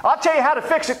 I'll tell you how to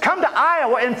fix it. Come to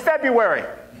Iowa in February.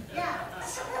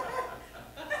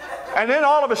 And then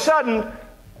all of a sudden,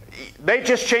 they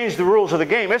just changed the rules of the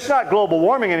game. It's not global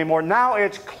warming anymore. Now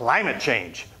it's climate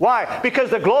change. Why? Because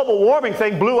the global warming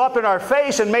thing blew up in our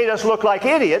face and made us look like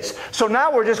idiots. So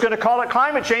now we're just going to call it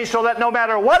climate change so that no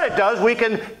matter what it does, we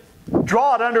can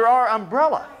draw it under our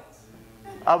umbrella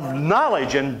of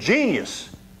knowledge and genius.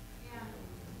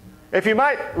 If you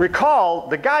might recall,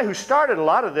 the guy who started a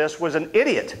lot of this was an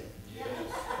idiot.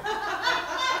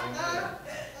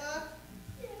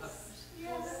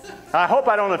 I hope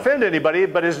I don't offend anybody,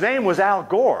 but his name was Al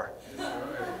Gore.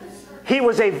 He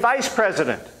was a vice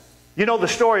president. You know the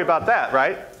story about that,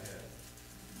 right?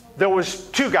 There was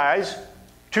two guys,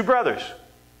 two brothers.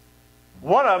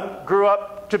 One of them grew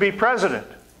up to be president,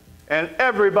 and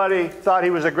everybody thought he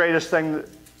was the greatest thing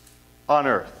on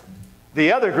earth.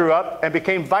 The other grew up and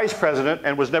became vice president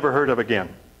and was never heard of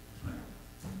again.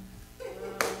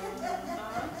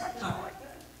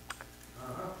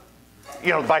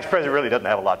 The vice president really doesn't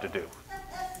have a lot to do.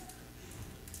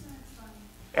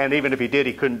 And even if he did,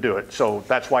 he couldn't do it. So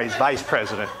that's why he's vice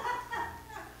president.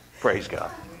 Praise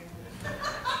God.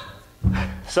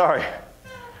 Sorry.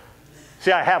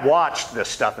 See, I have watched this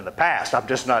stuff in the past. I'm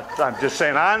just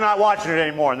saying I'm not watching it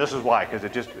anymore, and this is why, because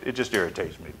it just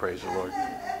irritates me. Praise the Lord.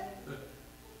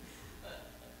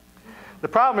 The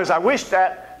problem is, I wish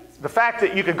that the fact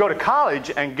that you could go to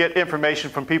college and get information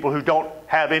from people who don't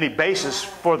have any basis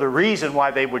for the reason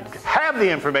why they would have the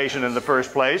information in the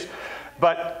first place,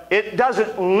 but it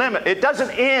doesn't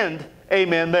end,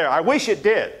 amen, there. I wish it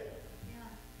did.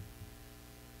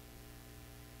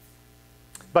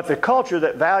 But the culture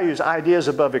that values ideas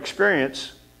above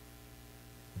experience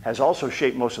has also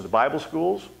shaped most of the Bible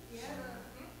schools,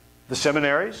 the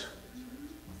seminaries,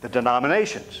 the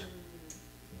denominations.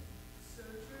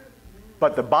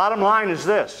 But the bottom line is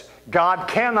this: God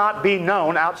cannot be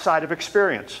known outside of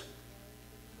experience.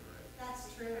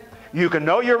 That's true. You can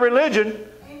know your religion.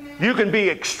 Amen. You can be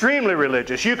extremely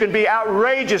religious. You can be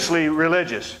outrageously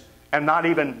religious and not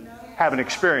even have an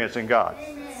experience in God.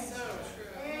 Amen.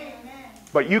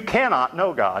 But you cannot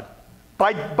know God.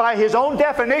 By His own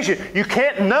definition, you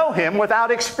can't know Him without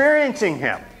experiencing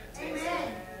Him.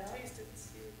 Amen.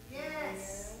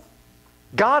 Yes.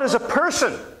 God is a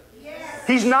person.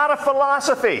 He's not a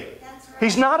philosophy.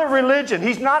 He's not a religion.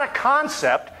 He's not a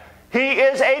concept. He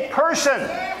is a person.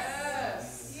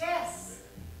 Yes. Yes.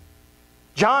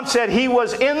 John said He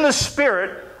was in the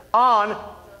Spirit on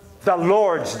the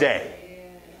Lord's day.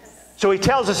 So He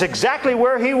tells us exactly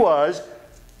where He was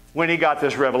when He got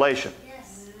this revelation.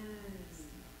 Yes.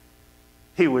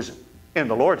 He was in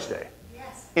the Lord's day,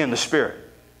 in the Spirit.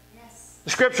 Yes.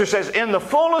 The Scripture says, in the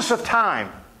fullness of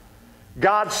time,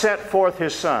 God sent forth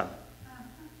His Son.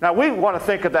 Now, we want to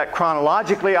think of that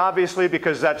chronologically, obviously,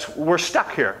 because we're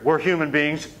stuck here. We're human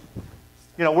beings.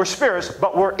 We're spirits,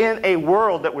 but we're in a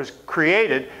world that was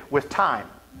created with time.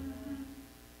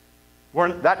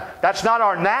 That's not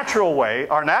our natural way.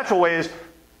 Our natural way is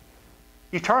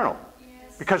eternal,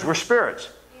 because we're spirits.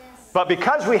 But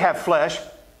because we have flesh,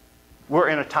 we're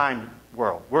in a time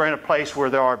world. We're in a place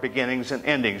where there are beginnings and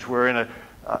endings. We're in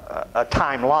a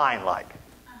timeline like.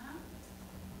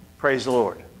 Praise the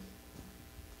Lord.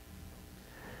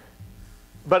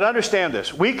 But understand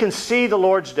this. We can see the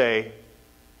Lord's day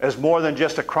as more than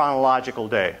just a chronological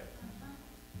day.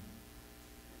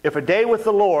 If a day with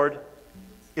the Lord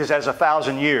is as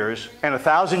 1,000 years, and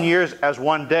 1,000 years as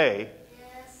one day,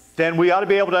 then we ought to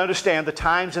be able to understand the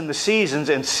times and the seasons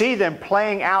and see them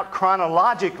playing out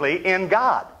chronologically in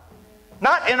God,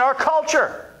 not in our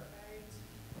culture.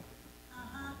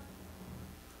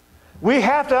 We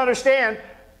have to understand,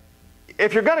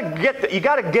 if you're going to get you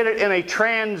got to get it in a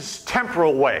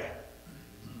trans-temporal way.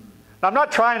 Now, I'm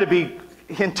not trying to be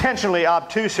intentionally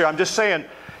obtuse here. I'm just saying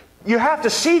you have to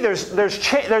see there's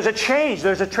a change,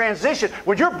 there's a transition.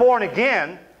 When you're born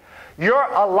again,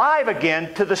 you're alive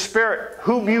again to the Spirit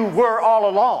whom you were all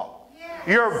along.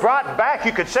 You're brought back,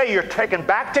 you could say you're taken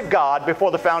back to God before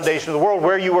the foundation of the world,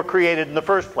 where you were created in the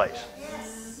first place.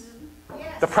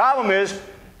 The problem is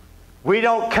we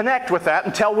don't connect with that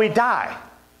until we die.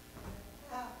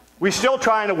 We're still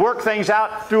trying to work things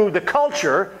out through the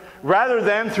culture rather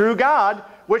than through God,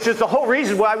 which is the whole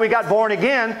reason why we got born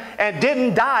again and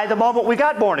didn't die the moment we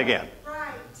got born again.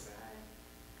 Right.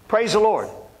 Praise the Lord.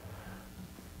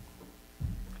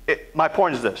 My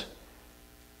point is this.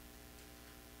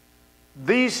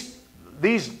 These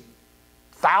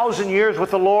 1,000 years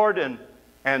with the Lord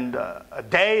and a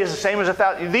day is the same as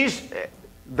 1,000.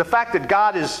 The fact that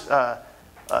God is a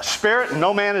spirit and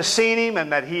no man has seen him,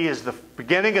 and that he is the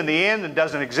beginning and the end and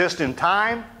doesn't exist in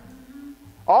time,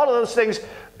 all of those things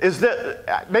is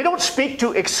that they don't speak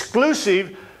to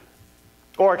exclusively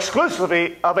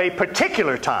of a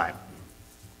particular time.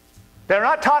 They're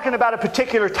not talking about a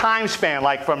particular time span,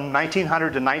 like from 1900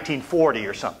 to 1940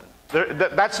 or something.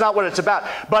 That's not what it's about.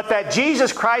 But that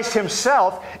Jesus Christ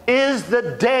himself is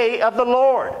the day of the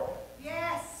Lord.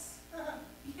 Yes.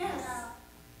 Yes.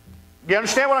 You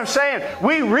understand what I'm saying?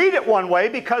 We read it one way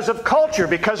because of culture,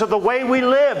 because of the way we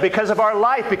live, because of our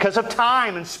life, because of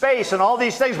time and space and all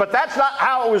these things. But that's not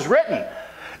how it was written.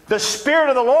 The Spirit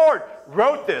of the Lord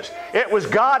wrote this. It was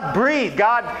God-breathed.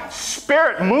 God's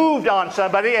Spirit moved on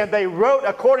somebody, and they wrote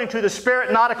according to the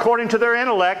Spirit, not according to their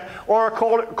intellect or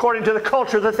according to the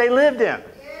culture that they lived in.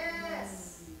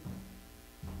 Yes.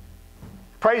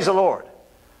 Praise the Lord.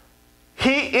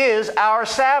 He is our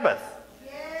Sabbath.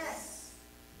 Yes.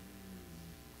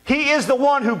 He is the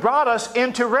one who brought us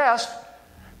into rest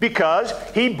because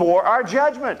He bore our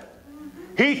judgment.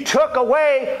 He took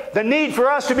away the need for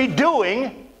us to be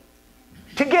doing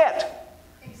to get.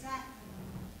 Exactly.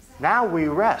 Now we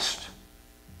rest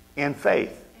in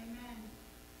faith. Amen.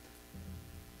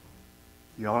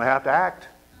 You only have to act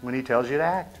when He tells you to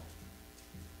act.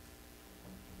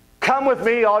 Come with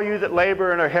me, all you that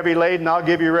labor and are heavy laden, I'll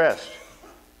give you rest.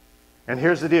 And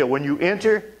here's the deal. When you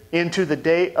enter into the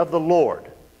day of the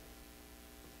Lord,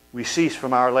 we cease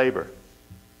from our labor.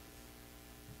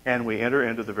 And we enter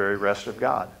into the very rest of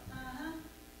God.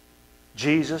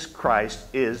 Jesus Christ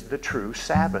is the true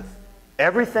Sabbath.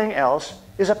 Everything else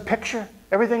is a picture.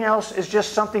 Everything else is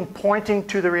just something pointing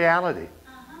to the reality.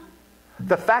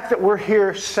 The fact that we're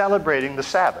here celebrating the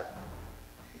Sabbath.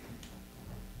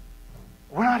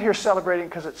 We're not here celebrating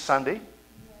because it's Sunday.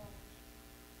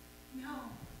 No.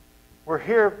 We're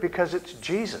here because it's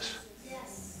Jesus.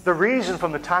 Yes. The reason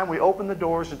from the time we open the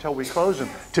doors until we close them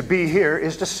to be here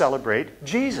is to celebrate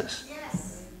Jesus.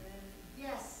 Yes.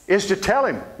 Yes. Is to tell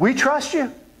Him, we trust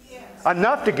you. Yes.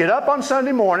 Enough to get up on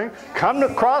Sunday morning, come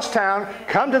to cross town,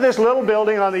 come to this little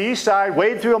building on the east side,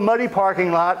 wade through a muddy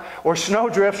parking lot or snow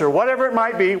drifts or whatever it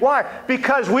might be. Why?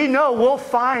 Because we know we'll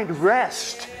find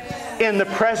rest in the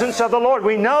presence of the Lord.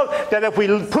 We know that if we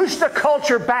push the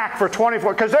culture back for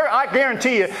 24, because I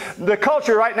guarantee you, the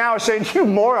culture right now is saying, you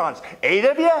morons, 8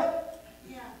 of you?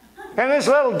 Yeah. And this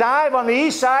little dive on the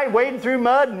east side, wading through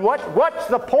mud, and what's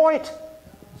the point?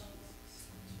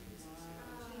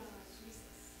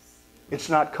 It's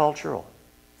not cultural.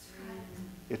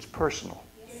 It's personal.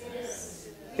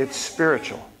 It's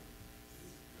spiritual.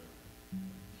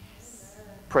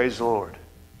 Praise the Lord.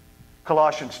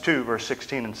 Colossians 2, verse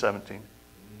 16 and 17.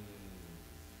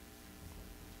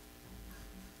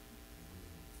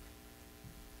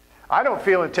 I don't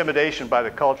feel intimidation by the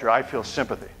culture. I feel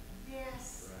sympathy.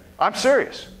 Yes. I'm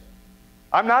serious.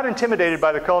 I'm not intimidated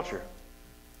by the culture.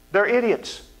 They're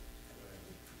idiots.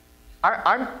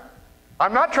 I'm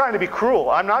not trying to be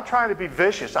cruel. I'm not trying to be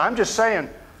vicious. I'm just saying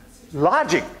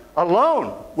logic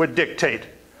alone would dictate.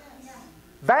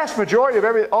 Vast majority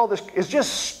of all this is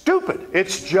just stupid.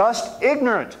 It's just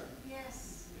ignorant.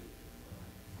 Yes.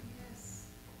 Yes.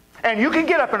 And you can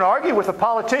get up and argue with a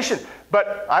politician,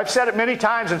 but I've said it many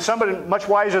times, and somebody much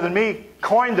wiser than me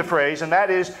coined the phrase, and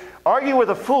that is, argue with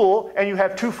a fool, and you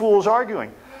have two fools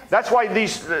arguing. That's why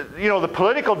these, the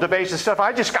political debates and stuff,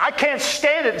 I can't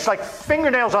stand it. It's like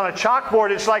fingernails on a chalkboard.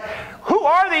 It's like, who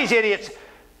are these idiots?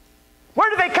 Where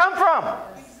do they come from?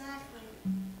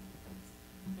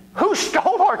 Who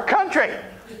stole our country?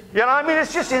 You know, I mean,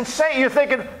 it's just insane. You're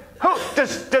thinking,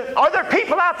 are there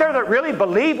people out there that really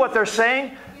believe what they're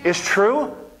saying is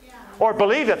true? Or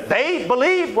believe that they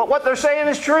believe what they're saying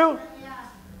is true?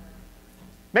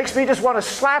 Makes me just want to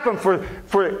slap them for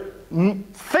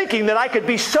thinking that I could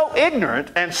be so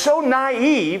ignorant and so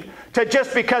naive to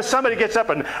just because somebody gets up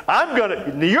and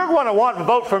you're going to want to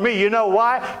vote for me. You know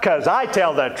why? Because I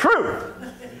tell the truth.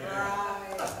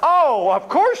 Oh, of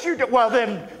course you do. Well,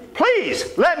 then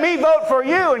please let me vote for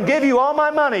you and give you all my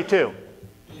money too.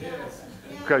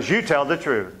 Because you tell the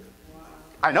truth.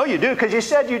 I know you do because you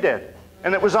said you did.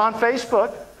 And it was on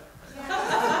Facebook.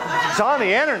 It's on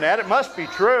the internet. It must be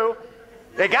true.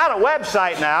 They got a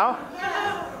website now.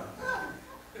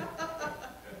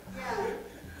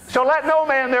 So let no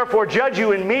man therefore judge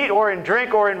you in meat or in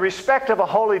drink or in respect of a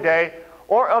holy day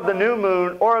or of the new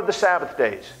moon or of the Sabbath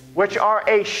days, which are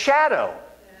a shadow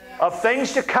of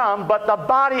things to come, but the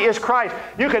body is Christ.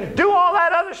 You can do all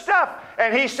that other stuff.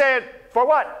 And he said, for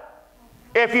what?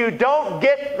 If you don't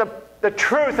get the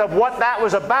truth of what that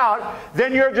was about,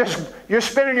 then you're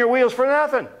spinning your wheels for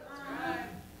nothing.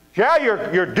 Yeah,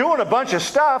 you're doing a bunch of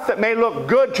stuff that may look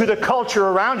good to the culture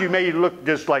around you. May look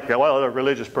just like a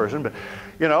religious person, but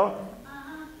you know.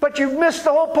 But you've missed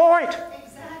the whole point.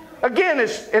 Again,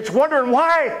 it's wondering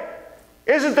why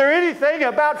isn't there anything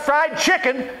about fried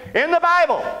chicken in the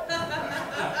Bible?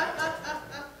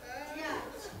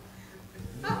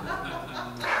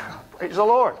 Praise the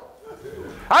Lord.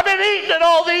 I've been eating it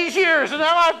all these years, and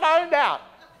now I find out.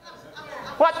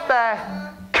 What the?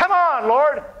 Come on,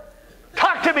 Lord.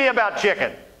 Talk to me about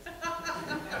chicken.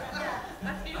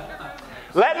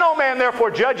 Let no man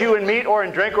therefore judge you in meat or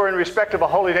in drink or in respect of a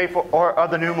holy day or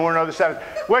of the new moon or of the Sabbath,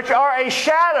 which are a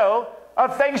shadow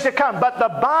of things to come. But the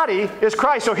body is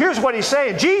Christ. So here's what he's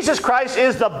saying. Jesus Christ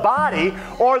is the body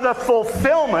or the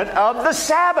fulfillment of the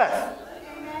Sabbath.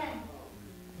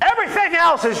 Everything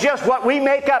else is just what we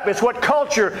make up. It's what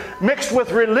culture mixed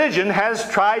with religion has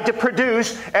tried to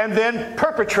produce and then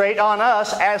perpetrate on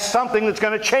us as something that's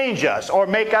going to change us or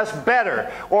make us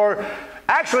better. Or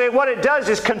actually what it does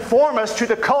is conform us to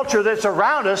the culture that's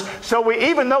around us, so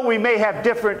even though we may have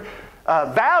different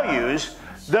values,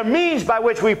 the means by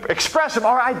which we express them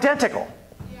are identical.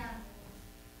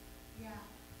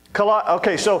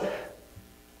 Okay, so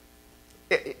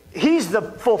He's the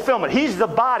fulfillment. He's the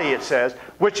body, it says,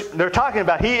 which they're talking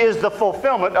about. He is the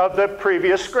fulfillment of the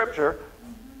previous scripture,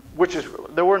 which is,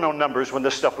 there were no numbers when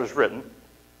this stuff was written.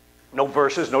 No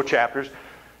verses, no chapters,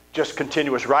 just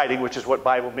continuous writing, which is what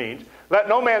Bible means. Let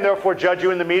no man therefore judge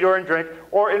you in the meat or in drink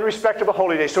or in respect of a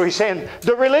holy day. So he's saying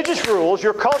the religious rules,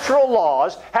 your cultural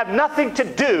laws, have nothing to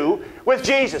do with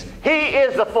Jesus. He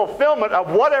is the fulfillment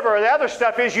of whatever the other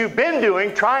stuff is you've been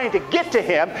doing, trying to get to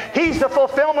Him. He's the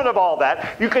fulfillment of all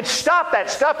that. You can stop that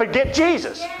stuff and get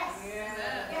Jesus.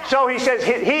 Yes. So he says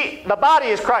the body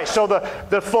is Christ. So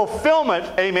the fulfillment,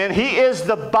 amen, He is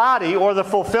the body or the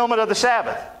fulfillment of the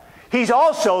Sabbath. He's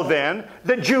also then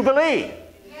the Jubilee.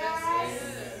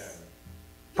 Yes.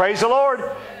 Praise the Lord.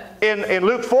 In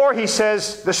Luke 4, he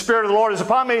says, the Spirit of the Lord is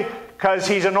upon me because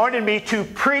He's anointed me to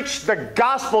preach the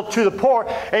gospel to the poor.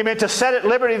 Amen. To set at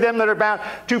liberty them that are bound.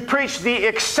 To preach the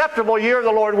acceptable year of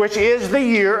the Lord, which is the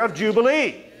year of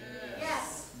Jubilee.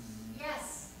 Yes.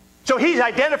 Yes. So He's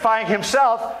identifying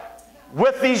Himself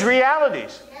with these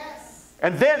realities. Yes.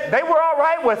 And then they were all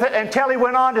right with it until He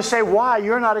went on to say, why?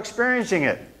 You're not experiencing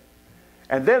it.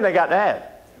 And then they got mad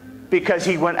because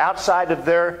He went outside of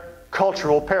their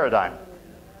cultural paradigm.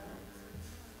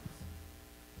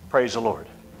 Praise the Lord.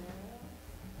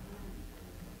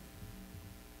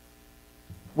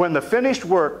 When the finished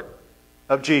work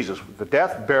of Jesus, the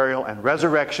death, burial, and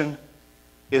resurrection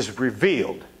is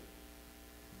revealed,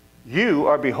 you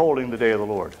are beholding the day of the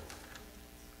Lord.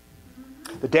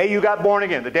 The day you got born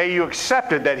again, the day you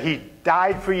accepted that He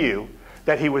died for you,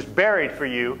 that He was buried for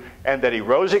you, and that He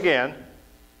rose again.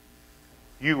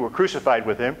 You were crucified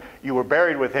with Him, you were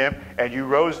buried with Him, and you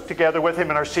rose together with Him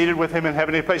and are seated with Him in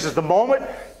heavenly places. The moment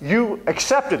you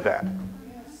accepted that,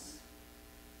 yes.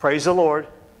 Praise the Lord,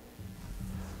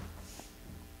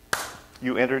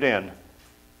 you entered in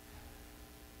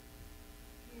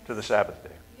to the Sabbath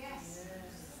day. Yes.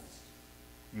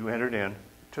 You entered in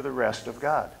to the rest of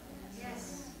God.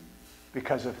 Yes.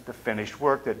 Because of the finished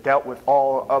work that dealt with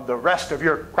all of the rest of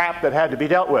your crap that had to be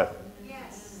dealt with.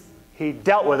 He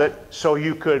dealt with it so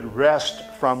you could rest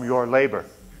from your labor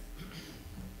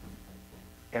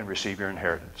and receive your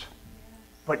inheritance.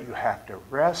 But you have to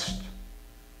rest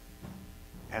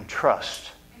and trust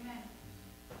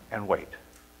and wait.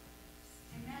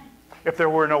 If there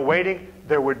were no waiting,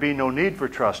 there would be no need for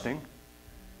trusting.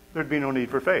 There'd be no need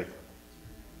for faith.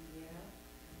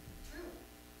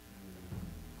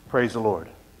 Praise the Lord.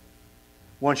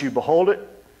 Once you behold it,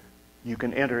 you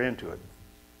can enter into it.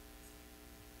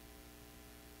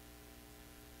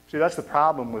 See, that's the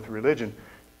problem with religion.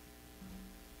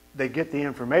 They get the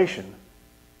information,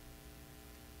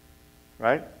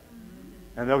 right?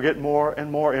 And they'll get more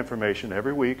and more information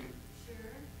every week,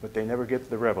 but they never get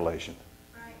the revelation.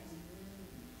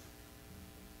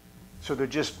 So they're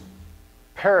just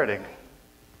parroting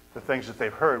the things that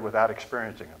they've heard without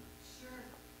experiencing them.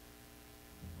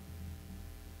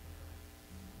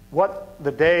 What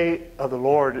the day of the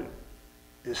Lord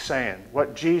is saying,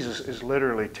 what Jesus is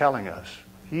literally telling us,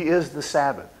 He is the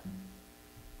Sabbath.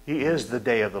 He is the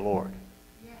day of the Lord.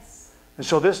 Yes. And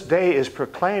so this day is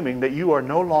proclaiming that you are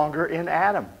no longer in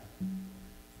Adam,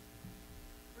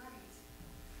 Right.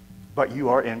 but you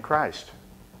are in Christ.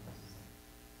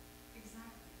 Exactly.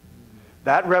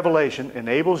 That revelation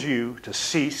enables you to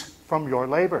cease from your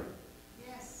labor.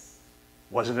 Yes.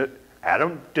 Wasn't it?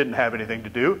 Adam didn't have anything to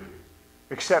do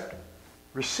except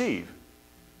receive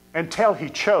until he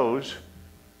chose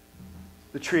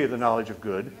the tree of the knowledge of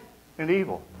good and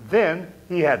evil. Then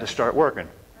he had to start working.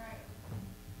 Right.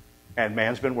 And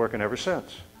man's been working ever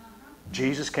since.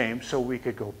 Jesus came so we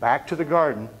could go back to the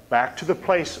garden, back to the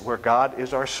place where God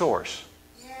is our source.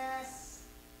 Yes.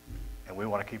 And we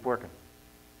want to keep working.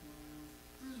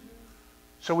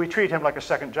 So we treat him like a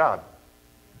second job.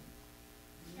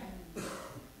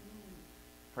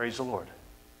 Praise the Lord.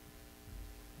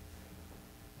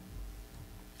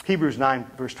 Hebrews 9,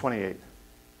 verse 28.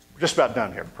 We're just about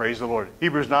done here. Praise the Lord.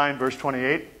 Hebrews 9, verse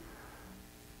 28.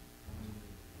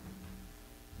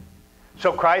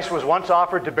 So Christ was once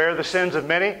offered to bear the sins of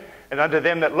many, and unto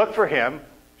them that look for him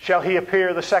shall he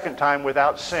appear the second time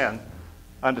without sin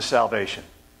unto salvation.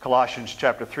 Colossians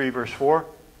chapter 3, verse 4.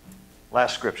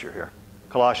 Last scripture here.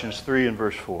 Colossians 3 and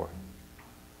verse 4.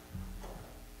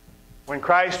 When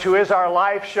Christ, who is our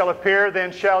life, shall appear,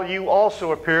 then shall you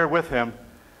also appear with him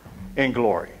in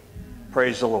glory.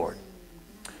 Praise the Lord.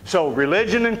 So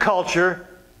religion and culture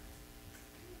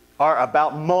are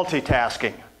about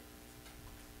multitasking.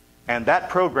 And that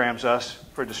programs us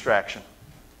for distraction.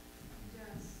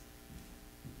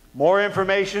 More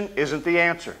information isn't the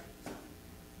answer.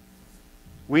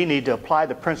 We need to apply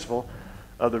the principle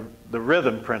of the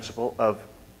rhythm principle of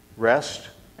rest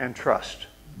and trust.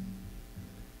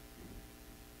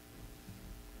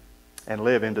 And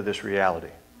live into this reality.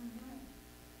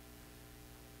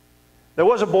 There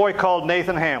was a boy called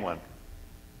Nathan Hamlin,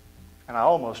 and I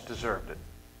almost deserved it.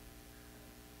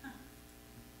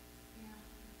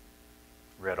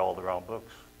 Read all the wrong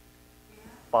books,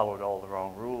 followed all the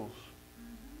wrong rules,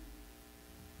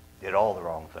 did all the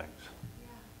wrong things.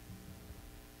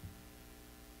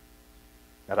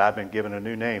 But I've been given a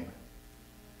new name.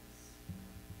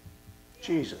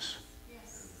 Jesus.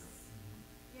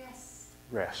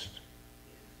 Rest.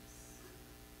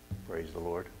 Praise the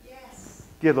Lord.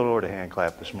 Give the Lord a hand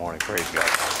clap this morning. Praise God.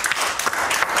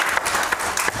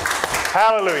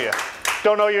 Hallelujah.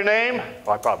 Don't know your name?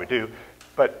 Well, I probably do.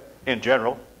 But in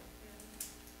general.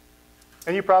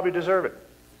 And you probably deserve it.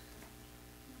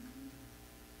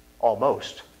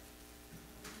 Almost.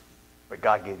 But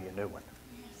God gave you a new one.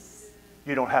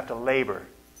 You don't have to labor.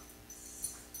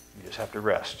 You just have to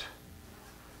rest.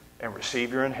 And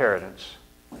receive your inheritance.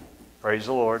 Praise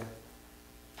the Lord.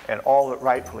 And all that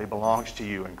rightfully belongs to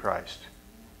you in Christ.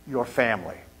 Your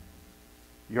family,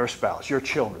 your spouse, your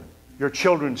children, your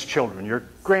children's children, your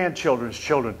grandchildren's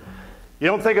children. You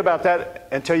don't think about that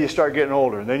until you start getting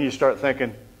older. And then you start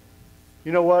thinking,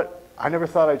 you know what? I never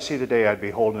thought I'd see the day I'd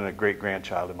be holding a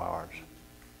great-grandchild in my arms.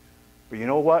 But you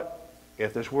know what?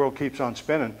 If this world keeps on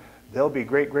spinning, there'll be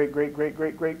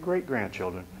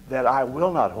great-great-great-great-great-great-grandchildren that I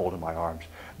will not hold in my arms.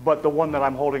 But the one that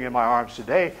I'm holding in my arms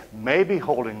today may be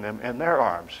holding them in their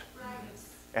arms.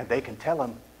 And they can tell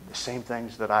them the same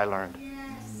things that I learned.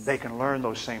 They can learn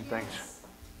those same things.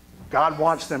 God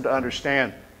wants them to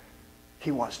understand.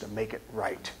 He wants to make it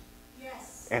right.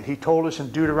 And he told us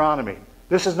in Deuteronomy,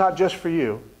 this is not just for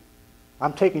you.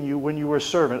 I'm taking you when you were a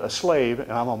servant, a slave,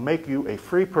 and I'm going to make you a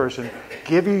free person,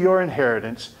 give you your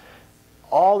inheritance,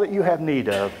 all that you have need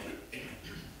of,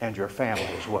 and your family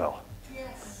as well.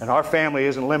 And our family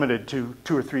isn't limited to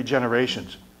 2 or 3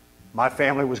 generations. My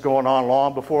family was going on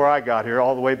long before I got here,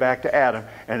 all the way back to Adam,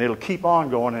 and it'll keep on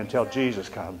going until Jesus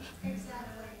comes.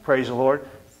 Praise the Lord.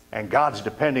 And God's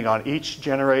depending on each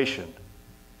generation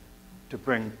to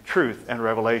bring truth and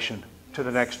revelation to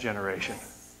the next generation,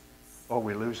 or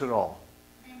we lose it all.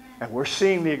 And we're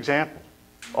seeing the example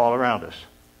all around us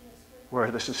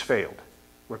where this has failed,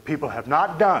 where people have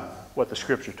not done what the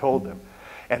Scripture told them.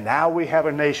 And now we have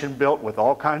a nation built with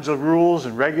all kinds of rules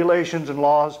and regulations and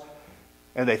laws,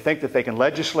 and they think that they can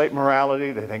legislate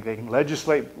morality, they think they can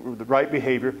legislate the right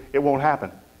behavior. It won't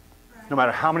happen. No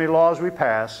matter how many laws we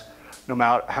pass, no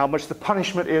matter how much the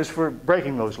punishment is for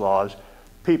breaking those laws,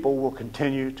 people will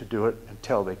continue to do it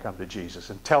until they come to Jesus,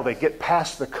 until they get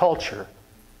past the culture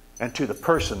and to the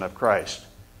person of Christ.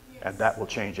 Yes. And that will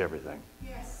change everything.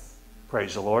 Yes.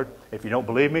 Praise the Lord. If you don't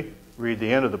believe me, read the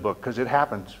end of the book, because it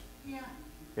happens. Yeah.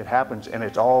 It happens, and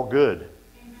it's all good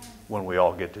Amen. when we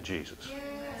all get to Jesus.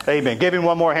 Yes. Amen. Give him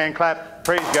one more hand clap.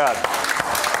 Praise God.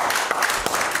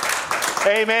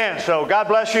 Amen. So God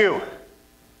bless you.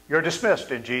 You're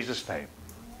dismissed in Jesus' name.